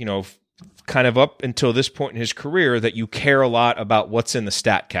that, kind of up until this point in his career that you care a lot about what's in the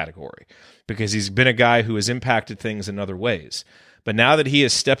stat category, because he's been a guy who has impacted things in other ways. But now that he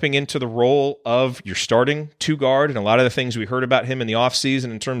is stepping into the role of your starting two guard, and a lot of the things we heard about him in the offseason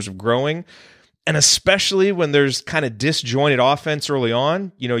in terms of growing, and especially when there's kind of disjointed offense early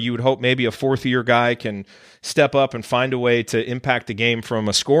on, you would hope maybe a fourth-year guy can step up and find a way to impact the game from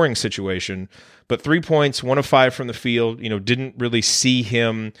a scoring situation. But 3 points, 1 of 5 from the field, didn't really see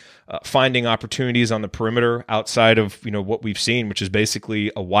him finding opportunities on the perimeter outside of, what we've seen, which is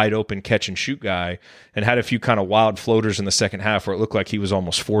basically a wide open catch and shoot guy, and had a few kind of wild floaters in the second half where it looked like he was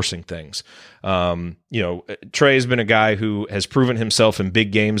almost forcing things. Trey has been a guy who has proven himself in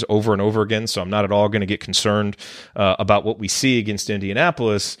big games over and over again, so I'm not at all going to get concerned about what we see against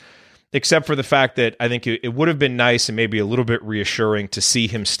Indianapolis, except for the fact that I think it would have been nice and maybe a little bit reassuring to see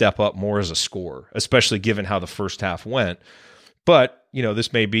him step up more as a scorer, especially given how the first half went. But,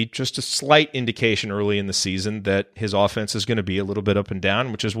 this may be just a slight indication early in the season that his offense is going to be a little bit up and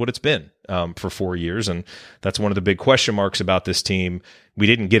down, which is what it's been for 4 years. And that's one of the big question marks about this team. We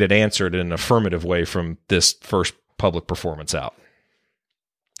didn't get it answered in an affirmative way from this first public performance out.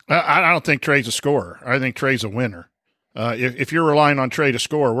 I don't think Trey's a scorer. I think Trey's a winner. If you're relying on Trey to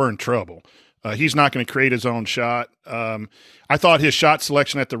score, we're in trouble. He's not going to create his own shot. I thought his shot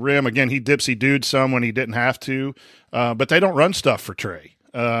selection at the rim, again, he dipsy-dooed some when he didn't have to, but they don't run stuff for Trey.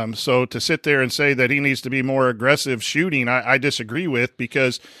 So to sit there and say that he needs to be more aggressive shooting, I disagree with,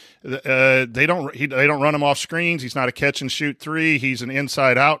 because they don't run him off screens. He's not a catch-and-shoot three. He's an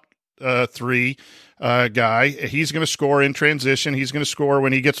inside-out three guy. He's going to score in transition. He's going to score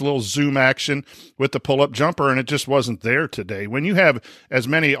when he gets a little zoom action with the pull-up jumper, and it just wasn't there today. When you have as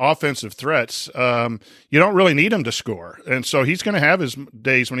many offensive threats, you don't really need him to score. And so he's going to have his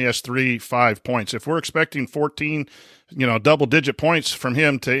days when he has 3-5 points. If we're expecting 14, double-digit points from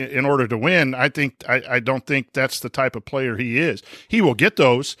him in order to win, I don't think that's the type of player he is. He will get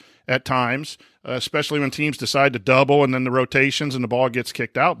those at times, especially when teams decide to double and then the rotations and the ball gets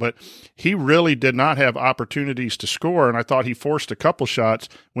kicked out. But he really did not have opportunities to score, and I thought he forced a couple shots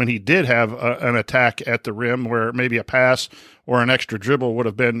when he did have an attack at the rim where maybe a pass or an extra dribble would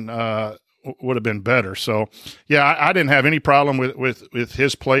have been better. So, yeah, I didn't have any problem with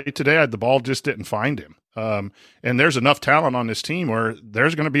his play today. The ball just didn't find him. And there's enough talent on this team where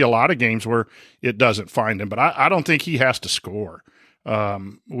there's going to be a lot of games where it doesn't find him. But I don't think he has to score.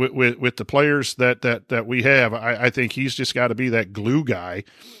 With the players that we have, I think he's just got to be that glue guy.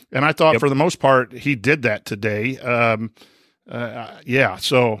 And I thought for the most part, he did that today.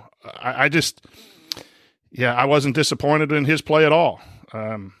 So I wasn't disappointed in his play at all.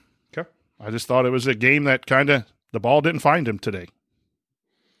 Okay. I just thought it was a game that the ball didn't find him today.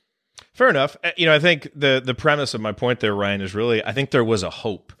 Fair enough. I think the premise of my point there, Ryan, is really, I think there was a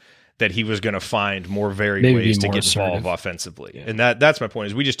hope that he was going to find more varied ways to get involved offensively. Yeah. And that's my point,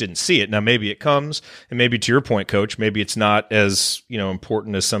 is we just didn't see it. Now, maybe it comes, and maybe to your point, Coach, maybe it's not as,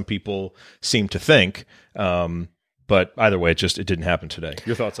 important as some people seem to think. But either way, it didn't happen today.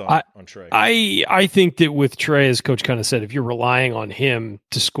 Your thoughts on Trey? I think that with Trey, as Coach kind of said, if you're relying on him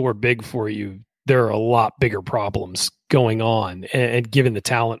to score big for you, there are a lot bigger problems going on, and given the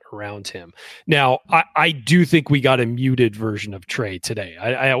talent around him. Now, I do think we got a muted version of Trey today.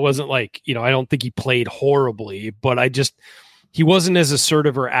 I wasn't like, I don't think he played horribly, but he wasn't as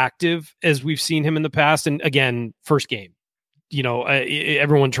assertive or active as we've seen him in the past. And again, first game,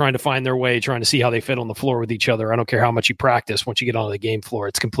 everyone trying to find their way, trying to see how they fit on the floor with each other. I don't care how much you practice. Once you get onto the game floor,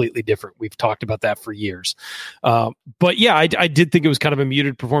 it's completely different. We've talked about that for years. But yeah, I did think it was kind of a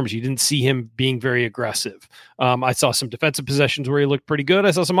muted performance. You didn't see him being very aggressive. I saw some defensive possessions where he looked pretty good.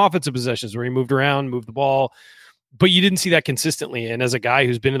 I saw some offensive possessions where he moved around, moved the ball, but you didn't see that consistently. And as a guy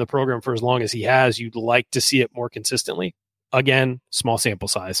who's been in the program for as long as he has, you'd like to see it more consistently. Again, small sample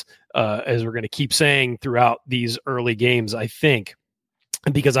size, as we're going to keep saying throughout these early games, I think,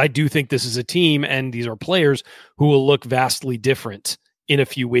 because I do think this is a team and these are players who will look vastly different in a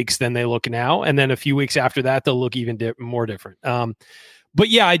few weeks than they look now. And then a few weeks after that, they'll look even more different. But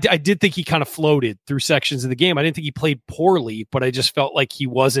yeah, I did think he kind of floated through sections of the game. I didn't think he played poorly, but I just felt like he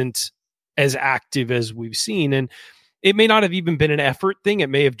wasn't as active as we've seen. And it may not have even been an effort thing. It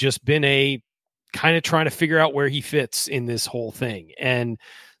may have just been a kind of trying to figure out where he fits in this whole thing. And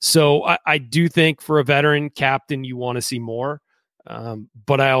so I do think for a veteran captain, you want to see more.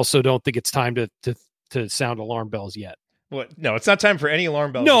 But I also don't think it's time to sound alarm bells yet. What? No, it's not time for any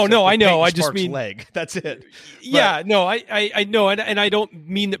alarm bells. No, I know. Peyton I just Sparks' mean leg. That's it. Yeah, no, I know, and I don't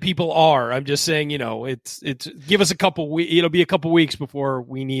mean that people are. I'm just saying, it's give us a couple weeks. It'll be a couple weeks before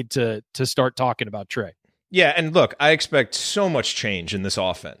we need to start talking about Trey. Yeah, and look, I expect so much change in this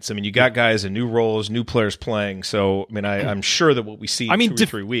offense. I mean, you got guys in new roles, new players playing. So, I mean, I'm sure that what we see in 2 or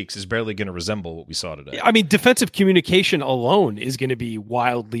 3 weeks is barely going to resemble what we saw today. I mean, defensive communication alone is going to be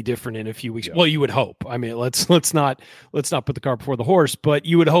wildly different in a few weeks. Yeah. Well, you would hope. I mean, let's not put the cart before the horse, but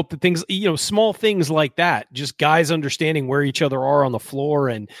you would hope that things, small things like that, just guys understanding where each other are on the floor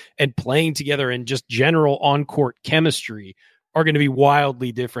and playing together and just general on-court chemistry are going to be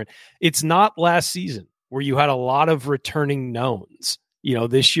wildly different. It's not last season where you had a lot of returning knowns.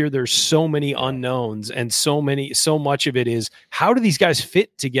 This year there's so many unknowns and so much of it is, how do these guys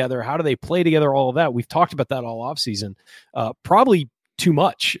fit together? How do they play together? All of that. We've talked about that all offseason. Probably too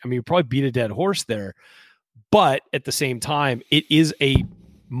much. I mean, we probably beat a dead horse there, but at the same time, it is a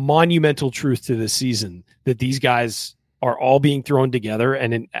monumental truth to this season that these guys are all being thrown together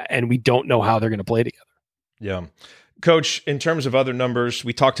and we don't know how they're going to play together. Yeah. Coach, in terms of other numbers,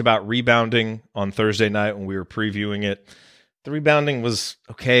 we talked about rebounding on Thursday night when we were previewing it. The rebounding was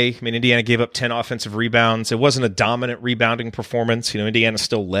okay. I mean, Indiana gave up 10 offensive rebounds. It wasn't a dominant rebounding performance. Indiana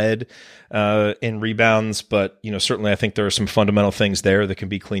still led in rebounds, but, certainly I think there are some fundamental things there that can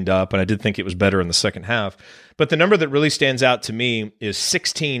be cleaned up, and I did think it was better in the second half. But the number that really stands out to me is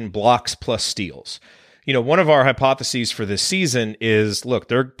 16 blocks plus steals. One of our hypotheses for this season is, look,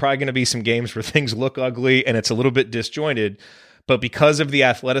 there are probably going to be some games where things look ugly and it's a little bit disjointed, but because of the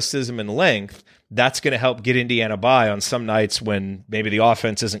athleticism and length, that's going to help get Indiana by on some nights when maybe the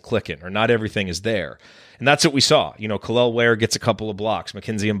offense isn't clicking or not everything is there. And that's what we saw. Kalel Ware gets a couple of blocks,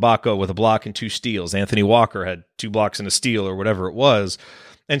 Mackenzie Mbako with a block and 2 steals, Anthony Walker had 2 blocks and a steal or whatever it was.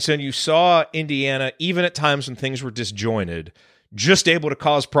 And so you saw Indiana, even at times when things were disjointed, just able to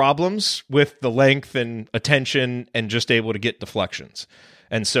cause problems with the length and attention and just able to get deflections.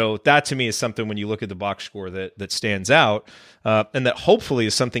 And so that to me is something when you look at the box score that stands out and that hopefully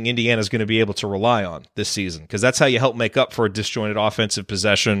is something Indiana is going to be able to rely on this season, because that's how you help make up for a disjointed offensive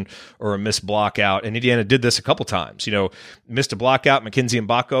possession or a missed block out. And Indiana did this a couple times, missed a block out. Mackenzie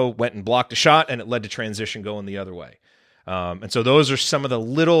Mbako went and blocked a shot and it led to transition going the other way. And so those are some of the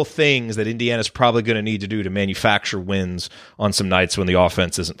little things that Indiana's probably going to need to do to manufacture wins on some nights when the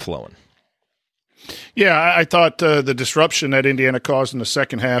offense isn't flowing. Yeah, I thought the disruption that Indiana caused in the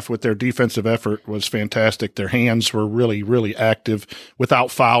second half with their defensive effort was fantastic. Their hands were really, really active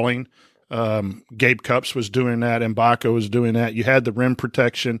without fouling. Gabe Cupps was doing that. Mbako was doing that. You had the rim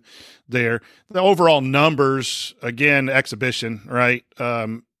protection there. The overall numbers, again, exhibition, right? I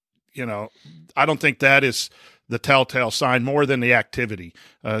don't think that is the telltale sign more than the activity.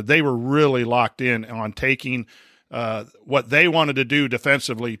 They were really locked in on taking what they wanted to do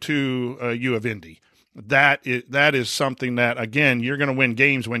defensively to IU-UIndy. That is something that, again, you're going to win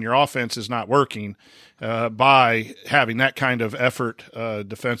games when your offense is not working by having that kind of effort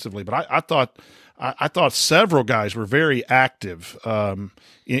defensively. But I thought several guys were very active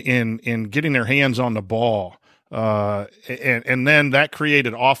in getting their hands on the ball. And then that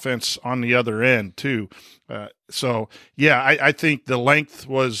created offense on the other end too. I think the length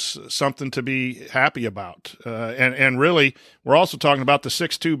was something to be happy about. And really, we're also talking about the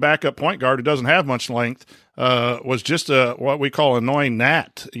 6'2" backup point guard who doesn't have much length, was just what we call annoying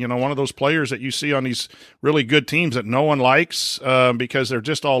gnat. One of those players that you see on these really good teams that no one likes because they're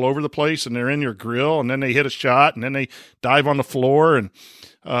just all over the place and they're in your grill, and then they hit a shot and then they dive on the floor. And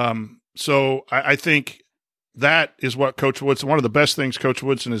so I think that is what Coach Woodson, one of the best things Coach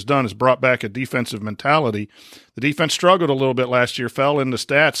Woodson has done is brought back a defensive mentality. The defense struggled a little bit last year, fell in the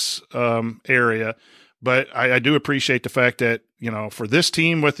stats area, but I do appreciate the fact that, for this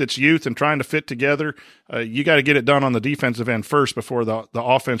team with its youth and trying to fit together, you got to get it done on the defensive end first before the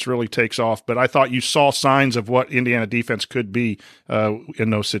offense really takes off. But I thought you saw signs of what Indiana defense could be in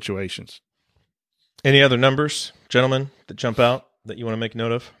those situations. Any other numbers, gentlemen, that jump out that you want to make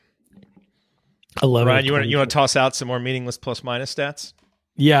note of? 11. Ryan, you want to toss out some more meaningless plus minus stats?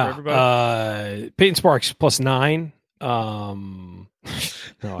 Yeah. For everybody? Peyton Sparks +9.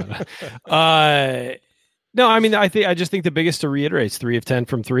 No, I just think the biggest to reiterate is 3 of 10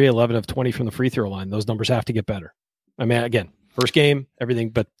 from 3, 11 of 20 from the free throw line. Those numbers have to get better. Again, first game, everything,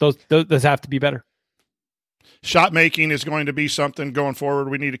 but those have to be better. Shot making is going to be something going forward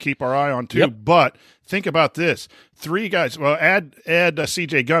we need to keep our eye on too. Yep. But think about this: 3 guys. Well, add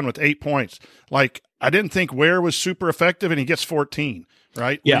C.J. Gunn with 8 points. Like, I didn't think Ware was super effective, and he gets 14.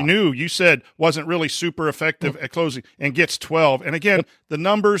 Right? Yeah. We knew you said wasn't really super effective at closing, and gets 12. And again, the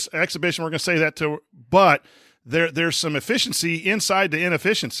numbers exhibition, we're going to say that too, but there's some efficiency inside the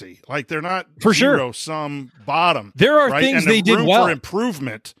inefficiency. Like, they're not for zero sum bottom. There are right? things and they did room well for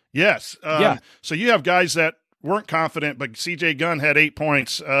improvement. Yes. So you have guys that weren't confident, but C.J. Gunn had 8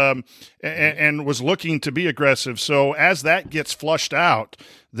 points and was looking to be aggressive. So as that gets flushed out,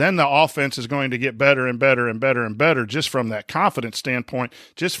 then the offense is going to get better and better and better and better just from that confidence standpoint,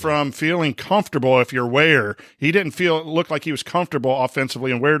 just from feeling comfortable. If you're Ware, he didn't look like he was comfortable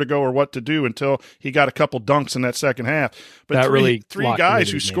offensively and where to go or what to do until he got a couple dunks in that second half. But that three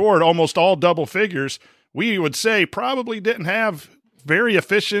guys who scored almost all double figures, we would say probably didn't have very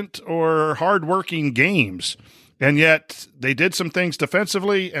efficient or hardworking games. And yet they did some things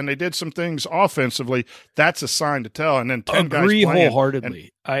defensively and they did some things offensively. That's a sign to tell. And then 10 guys playing.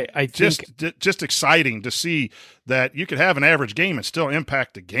 Wholeheartedly. I think just exciting to see that you could have an average game and still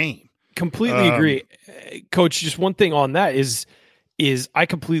impact the game. Completely agree. Coach, just one thing on that is I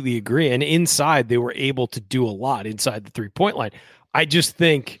completely agree. And inside, they were able to do a lot inside the 3-point line. I just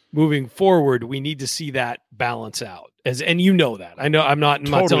think moving forward, we need to see that balance out. And you know that. I know I'm not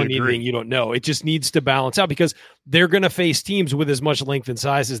telling you anything you don't know. It just needs to balance out because they're going to face teams with as much length and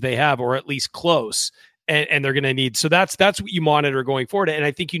size as they have, or at least close. And they're going to need. So that's what you monitor going forward. And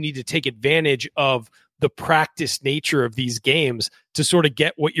I think you need to take advantage of the practice nature of these games to sort of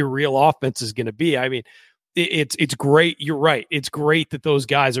get what your real offense is going to be. I mean, it's great. You're right. It's great that those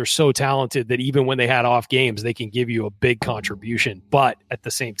guys are so talented that even when they had off games, they can give you a big contribution. But at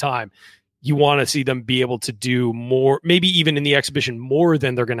the same time, you want to see them be able to do more, maybe even in the exhibition, more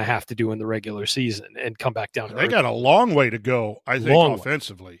than they're going to have to do in the regular season and come back down. They got a long way to go, I think,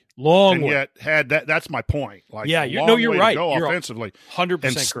 offensively. And yet had that. That's my point. Like, yeah, you're right. You're offensively, 100% and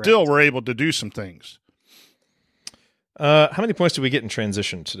correct. still we're able to do some things. How many points did we get in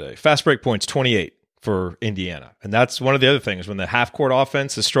transition today? Fast break points, 28 for Indiana. And that's one of the other things. When the half-court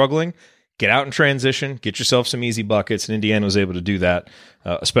offense is struggling, get out in transition, get yourself some easy buckets, and Indiana was able to do that,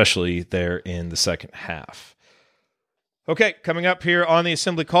 especially there in the second half. Okay, coming up here on the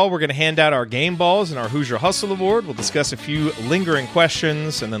Assembly Call, we're going to hand out our game balls and our Hoosier Hustle Award. We'll discuss a few lingering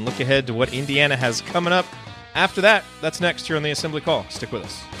questions and then look ahead to what Indiana has coming up. After that, that's next here on the Assembly Call. Stick with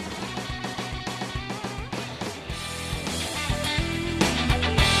us.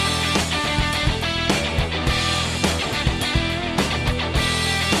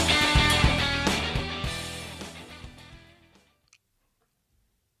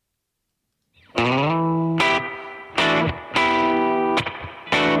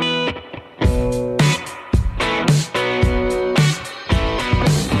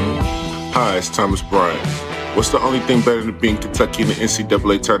 Hi, it's Thomas Bryant. What's the only thing better than being Kentucky in the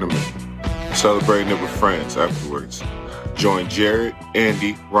NCAA tournament? Celebrating it with friends afterwards. Join Jared,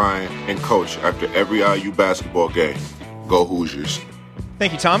 Andy, Ryan, and Coach after every IU basketball game. Go Hoosiers.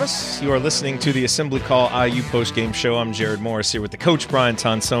 Thank you, Thomas. You are listening to the Assembly Call IU postgame show. I'm Jared Morris here with the coach, Brian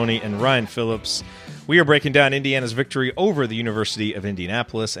Tonsoni, and Ryan Phillips. We are breaking down Indiana's victory over the University of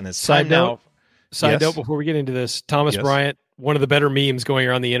Indianapolis. And it's Side note Yes? before we get into this, Thomas Yes. Bryant, one of the better memes going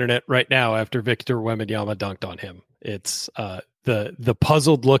around the internet right now after Victor Wembanyama dunked on him. It's the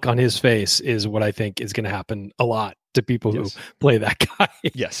puzzled look on his face is what I think is going to happen a lot to people who play that guy.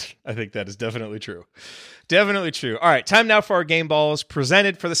 Yes, I think that is definitely true. Definitely true. All right, time now for our game balls,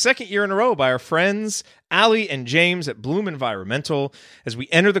 presented for the second year in a row by our friends Allie and James at Bloom Environmental. As we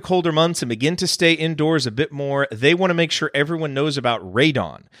enter the colder months and begin to stay indoors a bit more, they want to make sure everyone knows about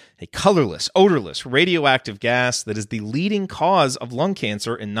radon, a colorless, odorless, radioactive gas that is the leading cause of lung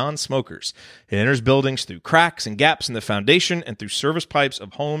cancer in non-smokers. It enters buildings through cracks and gaps in the foundation and through service pipes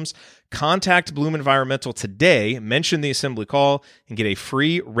of homes. Contact Bloom Environmental today, mention the assembly call, and get a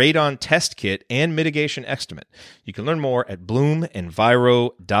free radon test kit and mitigation estimate. You can learn more at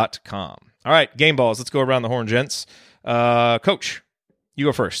bloomenviro.com. All right, game balls. Let's go around the horn, gents. Coach, you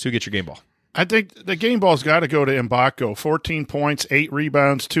go first. Who gets your game ball? I think the game ball's got to go to Mbako. 14 points, 8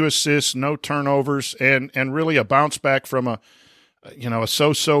 rebounds, 2 assists, no turnovers, and really a bounce back from a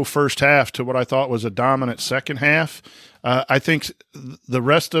so-so first half to what I thought was a dominant second half. I think the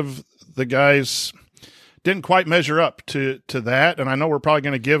rest of the guys didn't quite measure up to that, and I know we're probably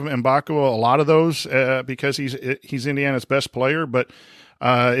going to give Mbako a lot of those because he's Indiana's best player, but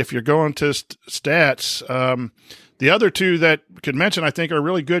if you're going to stats, the other two that could mention, I think, are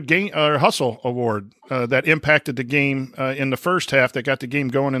really good hustle award that impacted the game in the first half, that got the game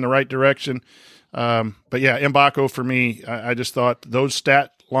going in the right direction. But yeah, Mbako for me, I just thought those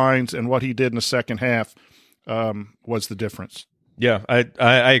stat lines and what he did in the second half was the difference. Yeah,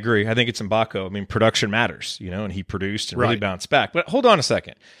 I agree. I think it's Mbako. I mean, production matters, and he produced and really bounced back. But hold on a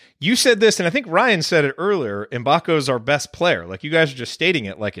second. You said this, and I think Ryan said it earlier, Mbako's our best player. Like, you guys are just stating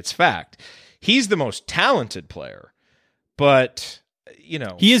it like it's fact. He's the most talented player, but,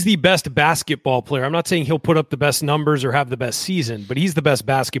 he is the best basketball player. I'm not saying he'll put up the best numbers or have the best season, but he's the best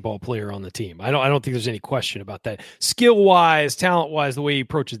basketball player on the team. I don't think there's any question about that. Skill-wise, talent-wise, the way he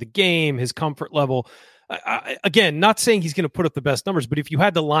approaches the game, his comfort level. Again, not saying he's going to put up the best numbers, but if you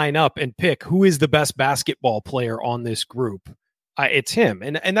had to line up and pick who is the best basketball player on this group, it's him.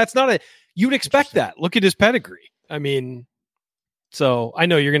 And that's not you'd expect that. Look at his pedigree. I mean, so I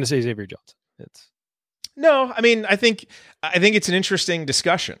know you're going to say Xavier Johnson. No, I mean, I think it's an interesting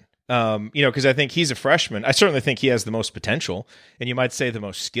discussion. Because I think he's a freshman. I certainly think he has the most potential, and you might say the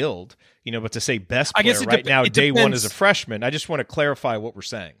most skilled. But to say best player right now, day one as a freshman, I just want to clarify what we're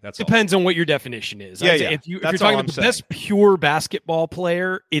saying. That's depends on what your definition is. Yeah. If you're talking about the best pure basketball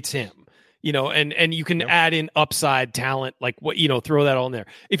player, it's him. And you can add in upside talent, like what throw that all in there.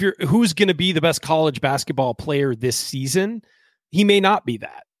 Who's going to be the best college basketball player this season, he may not be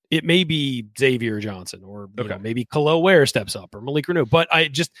that. It may be Xavier Johnson, or maybe Khalil Ware steps up, or Malik Renew. But I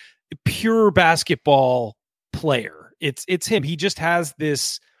just pure basketball player. It's him. He just has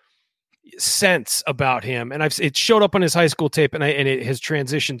this sense about him, and it showed up on his high school tape, and it has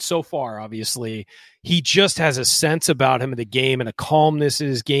transitioned so far. Obviously, he just has a sense about him in the game and a calmness in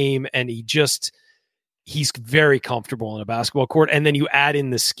his game, and he's very comfortable in a basketball court. And then you add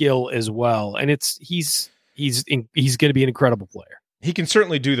in the skill as well, and he's going to be an incredible player. He can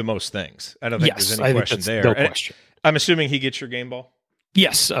certainly do the most things. I don't think there's any question there. No question. I'm assuming he gets your game ball?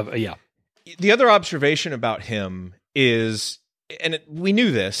 Yes. Yeah. The other observation about him is, we knew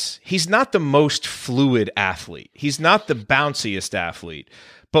this, he's not the most fluid athlete. He's not the bounciest athlete.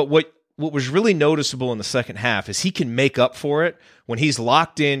 But what was really noticeable in the second half is he can make up for it when he's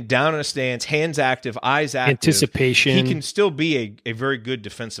locked in, down in a stance, hands active, eyes active. Anticipation. He can still be a very good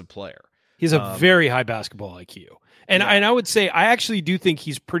defensive player. He's a very high basketball IQ. And I would say I actually do think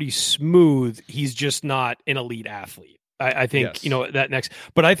he's pretty smooth. He's just not an elite athlete. I think, that next.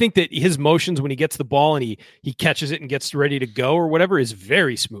 But I think that his motions when he gets the ball and he catches it and gets ready to go or whatever is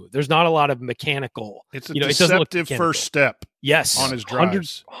very smooth. There's not a lot of mechanical. It's a deceptive first step. Yes, on his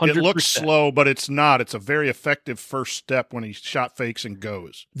drives. 100%. It looks slow, but it's not. It's a very effective first step when he shot fakes and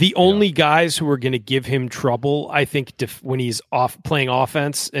goes. The only guys who are going to give him trouble, I think, when he's playing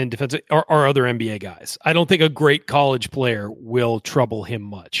offense and defense are other NBA guys. I don't think a great college player will trouble him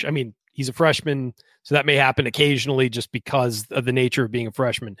much. I mean, he's a freshman, so that may happen occasionally just because of the nature of being a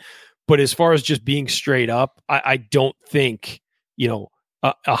freshman. But as far as just being straight up, I don't think, a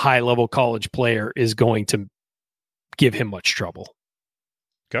high-level college player is going to give him much trouble.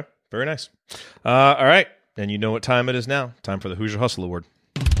 Okay, very nice. All right, and you know what time it is now. Time for the Hoosier Hustle Award.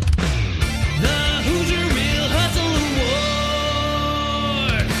 The Hoosier Real Hustle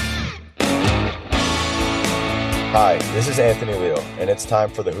Award. Hi, this is Anthony Leal, and it's time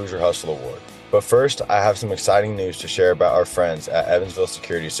for the Hoosier Hustle Award. But first, I have some exciting news to share about our friends at Evansville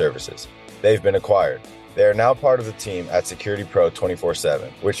Security Services. They've been acquired. They are now part of the team at Security Pro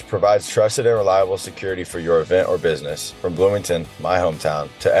 24/7, which provides trusted and reliable security for your event or business, from Bloomington, my hometown,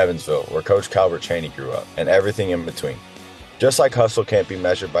 to Evansville, where Coach Calvert Chaney grew up, and everything in between. Just like hustle can't be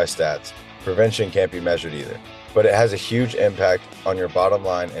measured by stats, prevention can't be measured either, but it has a huge impact on your bottom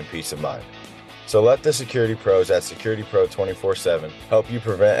line and peace of mind. So let the security pros at Security Pro 24/7 help you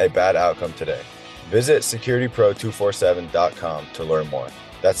prevent a bad outcome today. Visit securitypro247.com to learn more.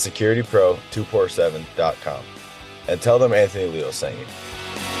 That's securitypro247.com. And tell them Anthony Leal sent you.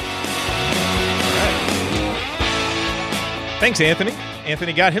 Thanks, Anthony.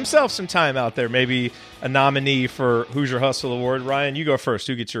 Anthony got himself some time out there, maybe a nominee for Hoosier Hustle Award. Ryan, you go first.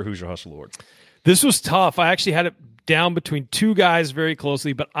 Who gets your Hoosier Hustle Award? This was tough. I actually had it down between two guys very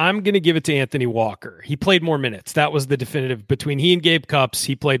closely, but I'm going to give it to Anthony Walker. He played more minutes. That was the definitive. Between he and Gabe Cupps,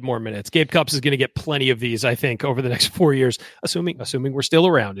 he played more minutes. Gabe Cupps is going to get plenty of these, I think, over the next 4 years, assuming we're still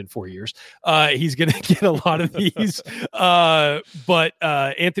around in 4 years. He's going to get a lot of these. But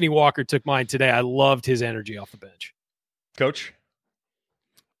Anthony Walker took mine today. I loved his energy off the bench. Coach?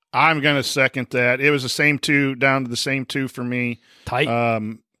 I'm going to second that. It was the same two, down to the same two for me. Tight.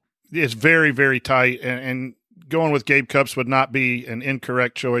 It's very, very tight, and going with Gabe Cupps would not be an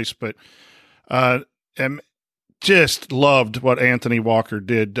incorrect choice, but just loved what Anthony Walker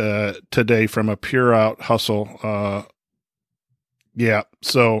did today from a pure out hustle.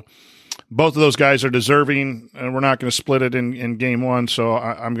 So both of those guys are deserving, and we're not going to split it in game one, so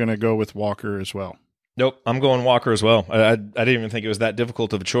I'm going to go with Walker as well. Nope, I'm going Walker as well. I didn't even think it was that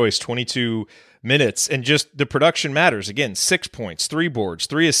difficult of a choice. 22 minutes, and just the production matters. Again, 6 points, 3 boards,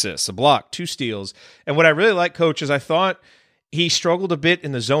 3 assists, a block, 2 steals. And what I really like, Coach, is I thought he struggled a bit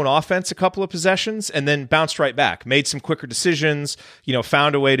in the zone offense a couple of possessions and then bounced right back, made some quicker decisions,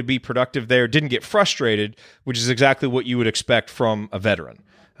 found a way to be productive there, didn't get frustrated, which is exactly what you would expect from a veteran.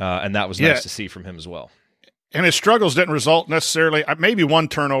 And that was nice to see from him as well. And his struggles didn't result necessarily, maybe one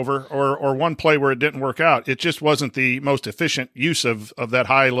turnover or one play where it didn't work out. It just wasn't the most efficient use of that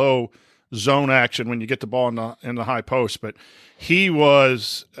high-low zone action when you get the ball in the high post. But he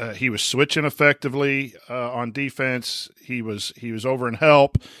was switching effectively on defense. He was over in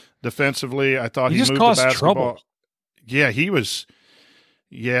help defensively. I thought he just moved caused the basketball. trouble. Yeah, he was.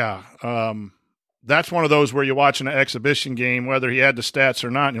 Yeah. That's one of those where you're watching an exhibition game, whether he had the stats or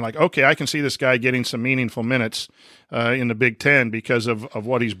not, and you're like, okay, I can see this guy getting some meaningful minutes in the Big Ten because of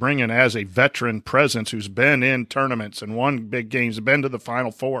what he's bringing as a veteran presence who's been in tournaments and won big games, been to the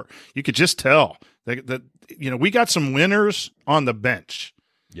Final Four. You could just tell that we got some winners on the bench.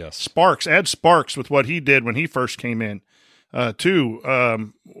 Yes. Add Sparks with what he did when he first came in, too.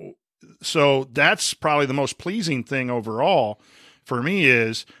 So that's probably the most pleasing thing overall for me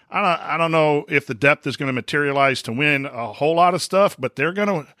is I don't know if the depth is going to materialize to win a whole lot of stuff, but they're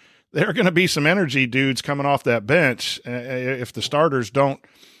going to be some energy dudes coming off that bench. If the starters don't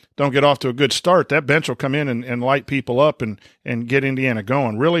get off to a good start, that bench will come in and light people up and get Indiana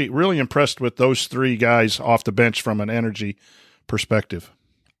going. Really, really impressed with those 3 guys off the bench from an energy perspective.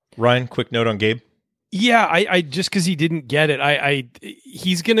 Ryan, quick note on Gabe. Yeah, I just because he didn't get it,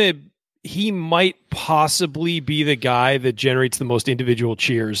 he might possibly be the guy that generates the most individual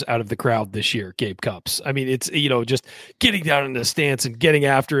cheers out of the crowd this year, Gabe Cupps. I mean, it's, just getting down in the stance and getting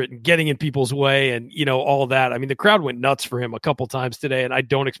after it and getting in people's way and, all of that. I mean, the crowd went nuts for him a couple times today, and I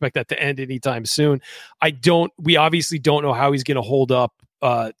don't expect that to end anytime soon. We obviously don't know how he's going to hold up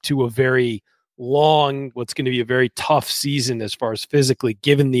to a very long, what's going to be a very tough season as far as physically,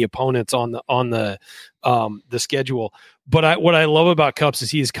 given the opponents on the schedule. But what I love about Cupps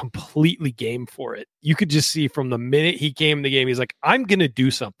is he is completely game for it. You could just see from the minute he came in the game, he's like, I'm going to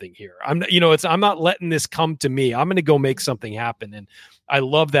do something here. I'm not letting this come to me. I'm going to go make something happen. And I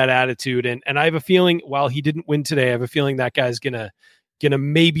love that attitude. And I have a feeling, while he didn't win today, I have a feeling that guy's going to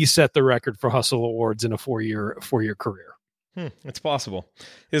maybe set the record for Hustle Awards in a 4-year career. It's possible.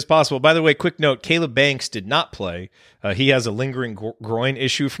 It's possible. By the way, quick note, Caleb Banks did not play. He has a lingering groin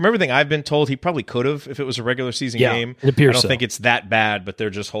issue. From everything I've been told, he probably could have if it was a regular season game. It appears I don't think it's that bad, but they're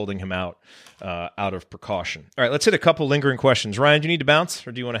just holding him out of precaution. All right, let's hit a couple lingering questions. Ryan, do you need to bounce,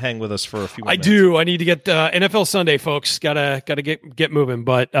 or do you want to hang with us for a few more minutes? Do. I need to get NFL Sunday, folks. Gotta get moving.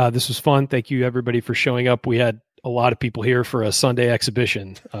 But this was fun. Thank you, everybody, for showing up. We had a lot of people here for a Sunday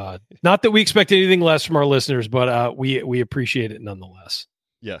exhibition. Not that we expect anything less from our listeners, but we appreciate it nonetheless.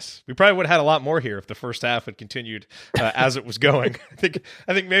 Yes, we probably would have had a lot more here if the first half had continued as it was going. I think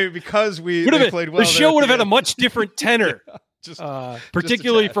maybe because they played well. The show would have had a much different tenor,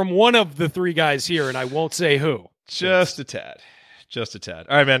 particularly from one of the 3 guys here, and I won't say who. Just a tad. All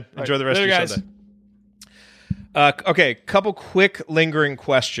right, man. Enjoy the rest of your guys. Sunday. Okay, couple quick lingering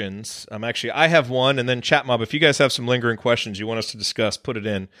questions. Actually, I have one, and then Chat Mob, if you guys have some lingering questions you want us to discuss, put it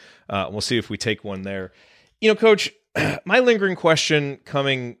in. We'll see if we take one there. Coach, my lingering question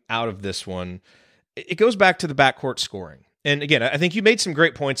coming out of this one, it goes back to the backcourt scoring. And again, I think you made some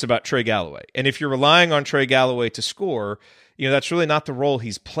great points about Trey Galloway. And if you're relying on Trey Galloway to score, that's really not the role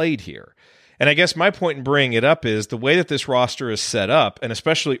he's played here. And I guess my point in bringing it up is the way that this roster is set up, and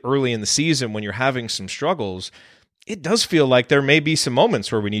especially early in the season when you're having some struggles, it does feel like there may be some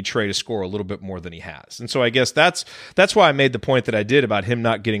moments where we need Trey to score a little bit more than he has. And so I guess that's why I made the point that I did about him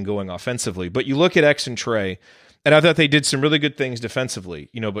not getting going offensively. But you look at X and Trey, and I thought they did some really good things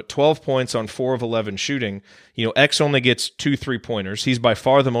defensively, but 12 points on 4 of 11 shooting. X only gets 2 3-pointers. He's by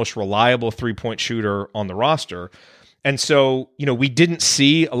far the most reliable 3-point shooter on the roster. And so, we didn't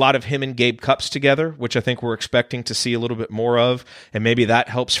see a lot of him and Gabe Cupps together, which I think we're expecting to see a little bit more of, and maybe that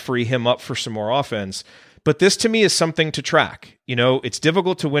helps free him up for some more offense. But this to me is something to track. It's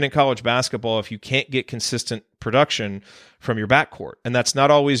difficult to win in college basketball if you can't get consistent production from your backcourt. And that's not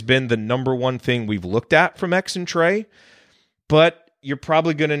always been the number one thing we've looked at from X and Trey, but you're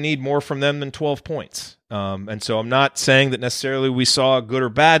probably going to need more from them than 12 points. And so I'm not saying that necessarily we saw good or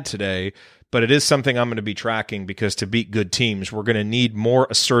bad today, but it is something I'm going to be tracking because to beat good teams, we're going to need more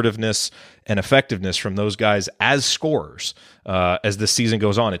assertiveness and effectiveness from those guys as scorers as the season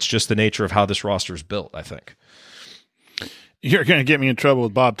goes on. It's just the nature of how this roster is built, I think. You're going to get me in trouble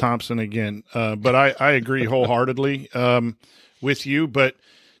with Bob Thompson again, but I agree wholeheartedly with you, but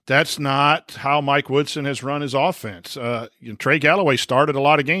that's not how Mike Woodson has run his offense. Trey Galloway started a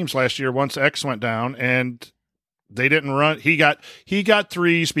lot of games last year once X went down, and they didn't run. He got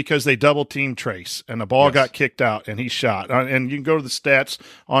threes because they double teamed Trace, and the ball got kicked out, and he shot. And you can go to the stats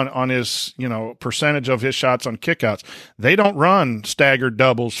on his percentage of his shots on kickouts. They don't run staggered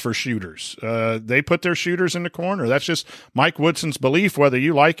doubles for shooters. They put their shooters in the corner. That's just Mike Woodson's belief. Whether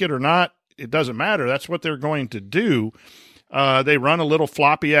you like it or not, it doesn't matter. That's what they're going to do. They run a little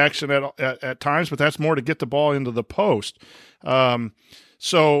floppy action at times, but that's more to get the ball into the post.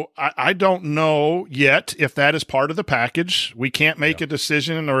 So I don't know yet if that is part of the package. We can't make a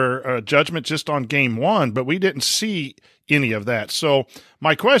decision or a judgment just on game one, but we didn't see any of that. So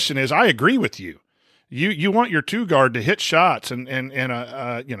my question is, I agree with you. You want your 2-guard to hit shots and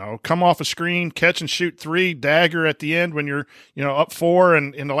come off a screen, catch and shoot 3, dagger at the end when you're up 4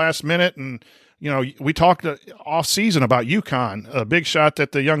 and in the last minute. And we talked off season about UConn, a big shot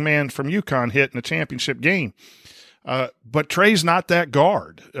that the young man from UConn hit in the championship game. But Trey's not that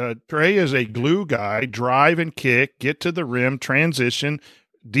guard. Trey is a glue guy, drive and kick, get to the rim, transition,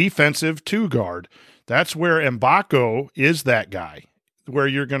 defensive 2-guard. That's where Mbako is that guy, where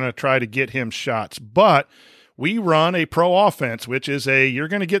you're going to try to get him shots. But we run a pro offense, which is you're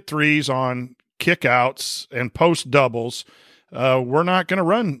going to get threes on kickouts and post doubles. We're not going to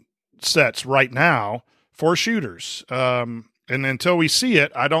run sets right now for shooters. And until we see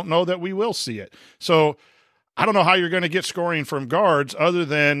it, I don't know that we will see it. So I don't know how you're going to get scoring from guards other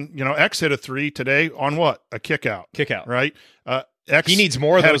than, X hit a 3 today on what? A kick out, right? X he needs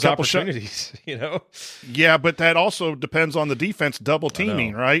more of those opportunities, Yeah, but that also depends on the defense double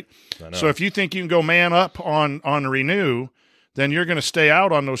teaming, right? So if you think you can go man up on Renew, then you're going to stay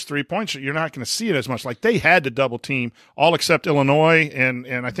out on those 3 points. You're not going to see it as much. Like they had to double team all except Illinois and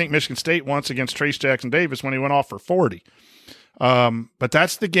I think Michigan State once against Trace Jackson Davis when he went off for 40. But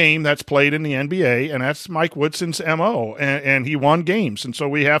that's the game that's played in the NBA, and that's Mike Woodson's MO, and he won games. And so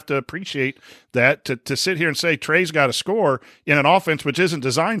we have to appreciate that. To sit here and say Trey's got to score in an offense which isn't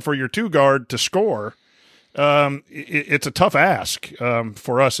designed for your 2-guard to score, it's a tough ask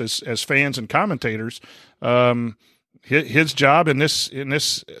for us as fans and commentators. His job in this,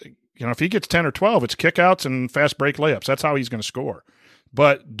 if he gets 10 or 12, it's kickouts and fast break layups. That's how he's going to score.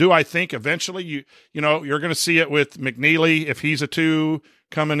 But do I think eventually you're going to see it with McNeely if he's a 2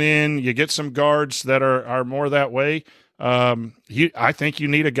 coming in? You get some guards that are more that way. I think you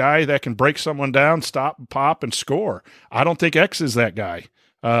need a guy that can break someone down, stop, pop, and score. I don't think X is that guy.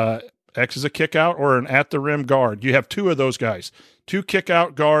 X is a kick out or an at the rim guard. You have 2 of those guys, 2 kick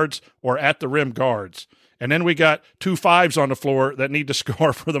out guards or at the rim guards. And then we got 2 5s on the floor that need to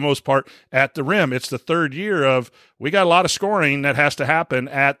score for the most part at the rim. It's the third year of we got a lot of scoring that has to happen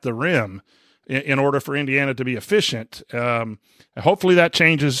at the rim in order for Indiana to be efficient. Hopefully that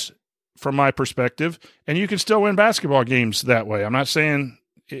changes from my perspective, and you can still win basketball games that way. I'm not saying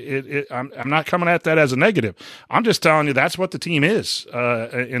I'm not coming at that as a negative. I'm just telling you that's what the team is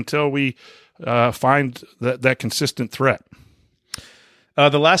until we find that consistent threat.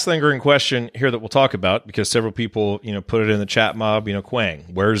 The last lingering question here that we'll talk about, because several people, put it in the chat mob, Quang,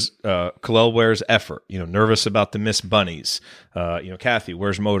 where's Kalel, where's effort? Nervous about the missed bunnies. Kathy,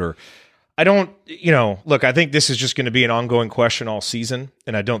 where's motor? I don't, look, I think this is just going to be an ongoing question all season,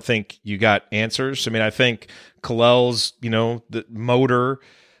 and I don't think you got answers. I mean, I think Kalel's, the motor,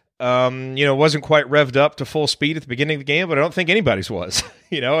 Wasn't quite revved up to full speed at the beginning of the game, but I don't think anybody's was.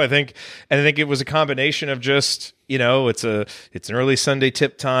 I think it was a combination of just, it's an early Sunday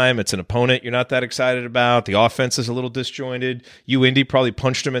tip time. It's an opponent you're not that excited about. The offense is a little disjointed. IU-UIndy probably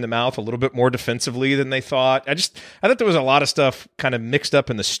punched them in the mouth a little bit more defensively than they thought. I thought there was a lot of stuff kind of mixed up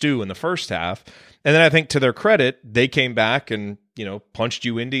in the stew in the first half. And then I think to their credit, they came back and, punched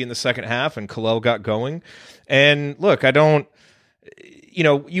IU-UIndy in the second half, and Kalel got going. And look,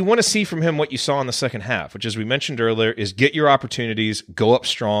 you want to see from him what you saw in the second half, which, as we mentioned earlier, is get your opportunities, go up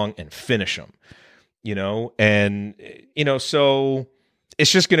strong, and finish them. So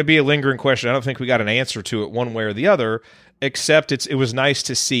it's just going to be a lingering question. I don't think we got an answer to it one way or the other, except it was nice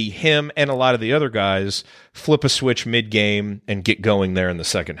to see him and a lot of the other guys flip a switch mid-game and get going there in the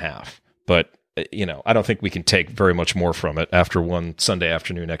second half. But, I don't think we can take very much more from it after one Sunday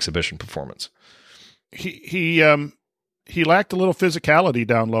afternoon exhibition performance. He lacked a little physicality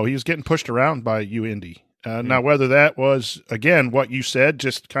down low. He was getting pushed around by IU-UIndy. Now, whether that was, again, what you said,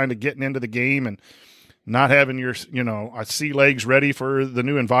 just kind of getting into the game and not having your, sea legs ready for the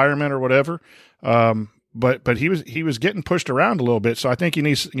new environment or whatever. But he was getting pushed around a little bit. So I think he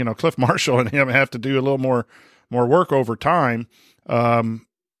needs, Cliff Marshall and him have to do a little more work over time.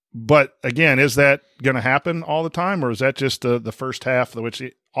 But again, is that going to happen all the time, or is that just the first half, which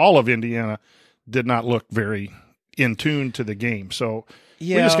all of Indiana did not look very in tune to the game? So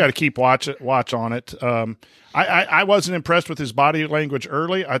we just got to keep watch on it. I wasn't impressed with his body language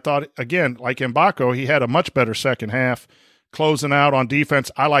early. I thought, again, like Mbako, he had a much better second half closing out on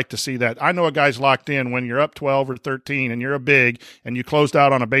defense. I like to see that. I know a guy's locked in when you're up 12 or 13 and you're a big and you closed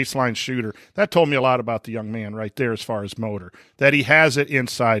out on a baseline shooter. That told me a lot about the young man right there as far as motor, that he has it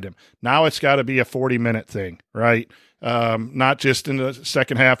inside him. Now it's got to be a 40-minute thing, right? Not just in the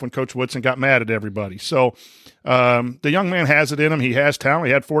second half when Coach Woodson got mad at everybody. So the young man has it in him. He has talent.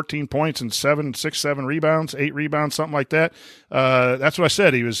 He had 14 points and 7 rebounds, 8 rebounds, something like that. That's what I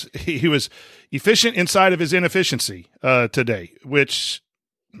said. He was efficient inside of his inefficiency today, which,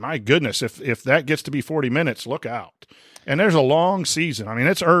 my goodness, if that gets to be 40 minutes, look out. And there's a long season. I mean,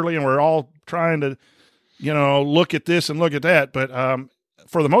 it's early and we're all trying to, look at this and look at that. But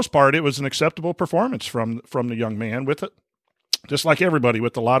for the most part, it was an acceptable performance from the young man, with it, just like everybody,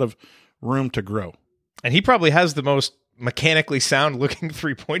 with a lot of room to grow. And he probably has the most mechanically sound looking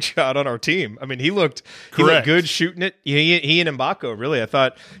 3-point shot on our team. I mean, he looked good shooting it. He and Mbako, really. I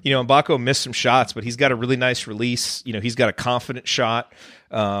thought, Mbako missed some shots, but he's got a really nice release. He's got a confident shot.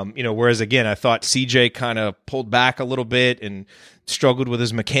 Whereas again, I thought CJ kind of pulled back a little bit and struggled with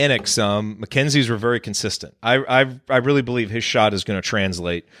his mechanics. Mackenzie's were very consistent. I really believe his shot is going to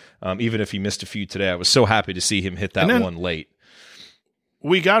translate, even if he missed a few today. I was so happy to see him hit that one late.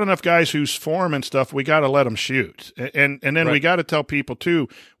 We got enough guys whose form and stuff, we got to let them shoot. And then we got to tell people, too,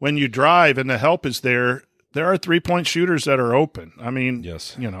 when you drive and the help is there are 3-point shooters that are open. I mean,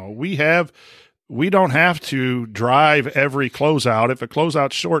 yes. We don't have to drive every closeout. If a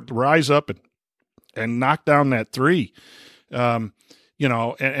closeout's short, rise up and knock down that three. And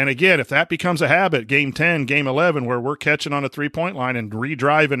again, if that becomes a habit, game 10, game 11, where we're catching on a 3-point line and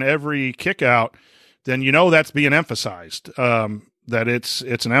redriving every kick out, then that's being emphasized. That it's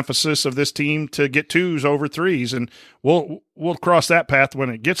an emphasis of this team to get 2s over 3s, and we'll cross that path when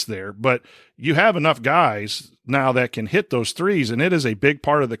it gets there. But you have enough guys now that can hit those 3s, and it is a big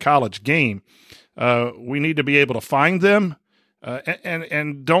part of the college game. We need to be able to find them,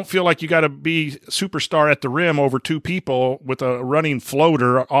 and don't feel like you got to be superstar at the rim over 2 people with a running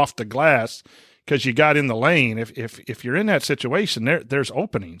floater off the glass because you got in the lane. If you're in that situation, there's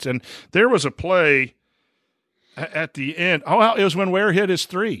openings, and there was a play at the end. It was when Ware hit his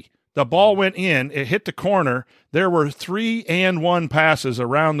 3. The ball went in. It hit the corner. There were 3-and-1 passes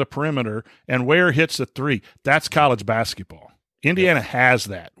around the perimeter, and Ware hits the 3. That's college basketball. Indiana has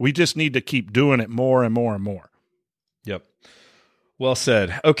that. We just need to keep doing it more and more and more. Yep. Well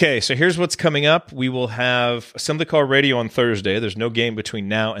said. Okay, so here's what's coming up. We will have Assembly Call Radio on Thursday. There's no game between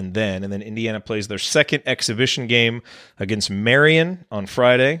now and then Indiana plays their second exhibition game against Marion on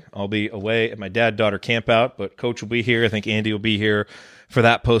Friday. I'll be away at my dad-daughter campout, but Coach will be here. I think Andy will be here for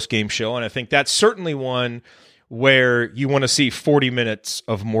that post-game show, and I think that's certainly one where you want to see 40 minutes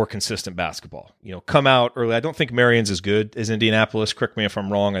of more consistent basketball. Come out early. I don't think Marion's as good as Indianapolis. Correct me if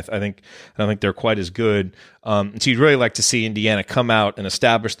I'm wrong. I don't think they're quite as good. So you'd really like to see Indiana come out and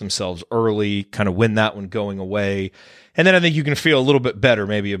establish themselves early, kind of win that one going away. And then I think you can feel a little bit better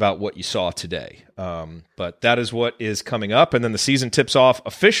maybe about what you saw today. But that is what is coming up. And then the season tips off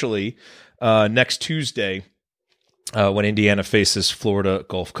officially next Tuesday, when Indiana faces Florida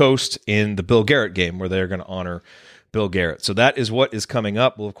Gulf Coast in the Bill Garrett game, where they're going to honor Bill Garrett. So that is what is coming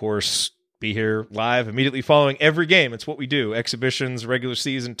up. We'll, of course, be here live immediately following every game. It's what we do. Exhibitions, regular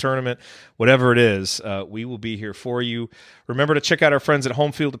season, tournament, whatever it is, we will be here for you. Remember to check out our friends at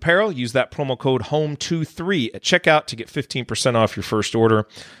Home Field Apparel. Use that promo code HOME23 at checkout to get 15% off your first order.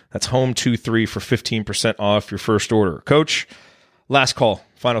 That's HOME23 for 15% off your first order. Coach, last call.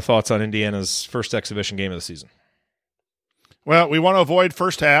 Final thoughts on Indiana's first exhibition game of the season. Well, we want to avoid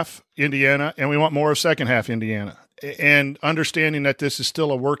first half Indiana, and we want more of second half Indiana. And understanding that this is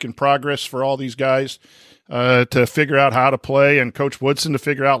still a work in progress for all these guys to figure out how to play, and Coach Woodson to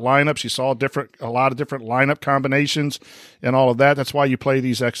figure out lineups. You saw a lot of different lineup combinations and all of that. That's why you play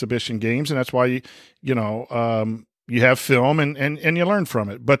these exhibition games, and that's why you have film and you learn from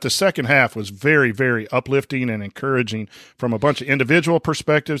it. But the second half was very, very uplifting and encouraging from a bunch of individual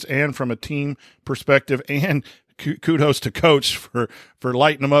perspectives and from a team perspective. And kudos to Coach for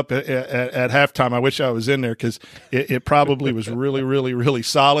lighting them up at halftime. I wish I was in there because it probably was really, really, really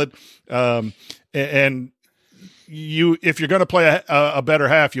solid. And if you're going to play a better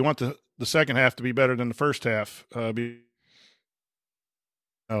half, you want the second half to be better than the first half.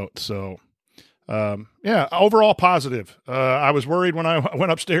 Overall positive. I was worried when I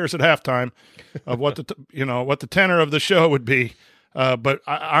went upstairs at halftime of what the tenor of the show would be. But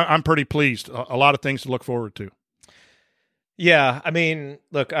I'm pretty pleased. A lot of things to look forward to. Yeah, I mean,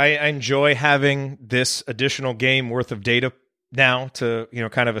 look, I enjoy having this additional game worth of data now to,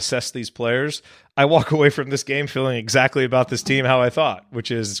 kind of assess these players. I walk away from this game feeling exactly about this team how I thought,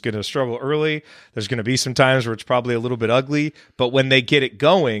 which is it's going to struggle early. There's going to be some times where it's probably a little bit ugly, but when they get it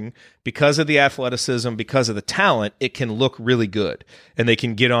going, because of the athleticism, because of the talent, it can look really good and they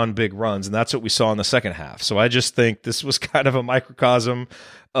can get on big runs. And that's what we saw in the second half. So I just think this was kind of a microcosm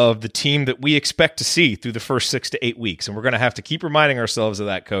of the team that we expect to see through the first 6 to 8 weeks. And we're going to have to keep reminding ourselves of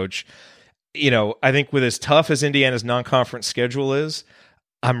that, Coach. I think with as tough as Indiana's non-conference schedule is,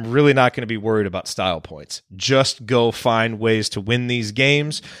 I'm really not going to be worried about style points. Just go find ways to win these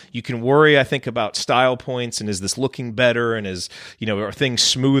games. You can worry, I think, about style points and is this looking better and are things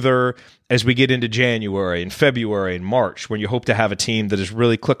smoother as we get into January and February and March, when you hope to have a team that is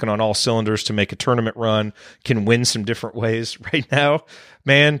really clicking on all cylinders to make a tournament run, can win some different ways. Right now,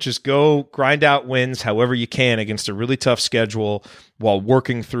 man, just go grind out wins however you can against a really tough schedule while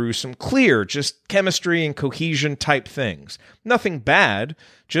working through some clear, just chemistry and cohesion type things. Nothing bad,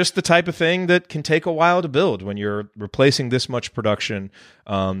 just the type of thing that can take a while to build when you're replacing this much production.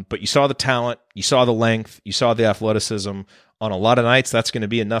 But you saw the talent, you saw the length, you saw the athleticism. On a lot of nights, that's going to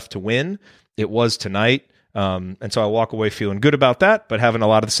be enough to win. It was tonight. And so I walk away feeling good about that, but having a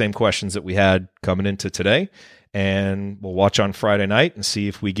lot of the same questions that we had coming into today. And we'll watch on Friday night and see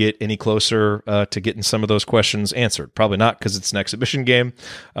if we get any closer to getting some of those questions answered. Probably not, because it's an exhibition game,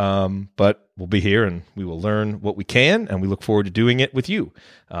 but we'll be here and we will learn what we can, and we look forward to doing it with you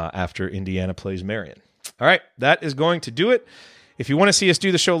after Indiana plays Marion. All right, that is going to do it. If you want to see us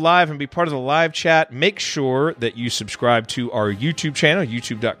do the show live and be part of the live chat, make sure that you subscribe to our YouTube channel,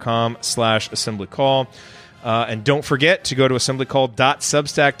 youtube.com/assemblycall. And don't forget to go to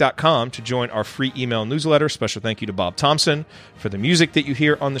assemblycall.substack.com to join our free email newsletter. Special thank you to Bob Thompson for the music that you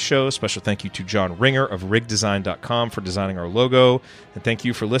hear on the show. Special thank you to John Ringer of rigdesign.com for designing our logo. And thank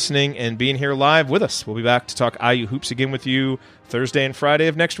you for listening and being here live with us. We'll be back to talk IU hoops again with you Thursday and Friday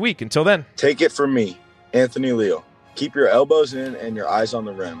of next week. Until then. Take it from me, Anthony Leal. Keep your elbows in and your eyes on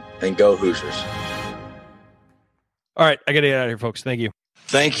the rim, and go Hoosiers. All right, I got to get out of here, folks. Thank you.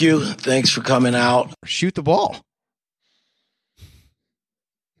 Thank you. Thanks for coming out. Shoot the ball.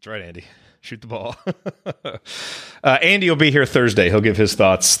 That's right, Andy. Shoot the ball. Andy will be here Thursday. He'll give his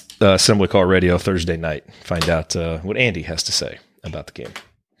thoughts, Assembly Call Radio Thursday night. Find out what Andy has to say about the game.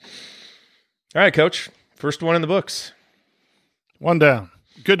 All right, Coach. First one in the books. One down.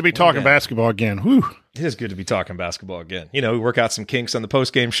 Good to be talking basketball again. Whew. It is good to be talking basketball again. We work out some kinks on the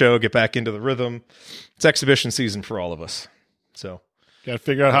postgame show, get back into the rhythm. It's exhibition season for all of us. So got to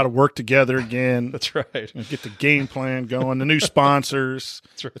figure out how to work together again. That's right. Get the game plan going. The new sponsors.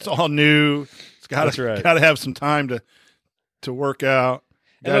 That's right. It's all new. It's got to have some time to work out.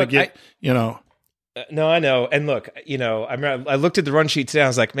 Got to get, No, I know. And look, I looked at the run sheet today. I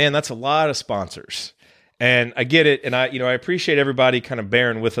was like, man, that's a lot of sponsors. And I get it, and I appreciate everybody kind of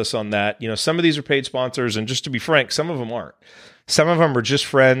bearing with us on that. Some of these are paid sponsors, and just to be frank, some of them aren't. Some of them are just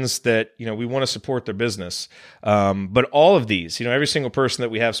friends that, we want to support their business. But all of these, every single person that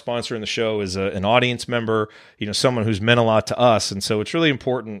we have sponsoring the show is an audience member, someone who's meant a lot to us. And so it's really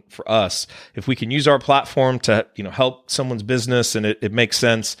important for us, if we can use our platform to, help someone's business and it makes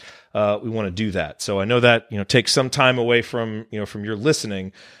sense, we want to do that. So I know that, takes some time away from your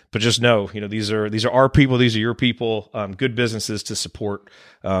listening, but just know, these are our people. These are your people, good businesses to support.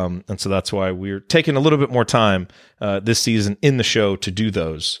 And so that's why we're taking a little bit more time this season in the show to do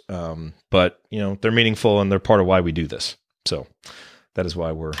those. But they're meaningful and they're part of why we do this. So that is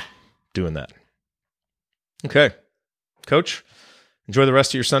why we're doing that. Okay, Coach, enjoy the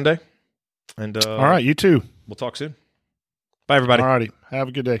rest of your Sunday. And all right, you too. We'll talk soon. Bye, everybody. All righty. Have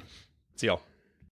a good day. See y'all.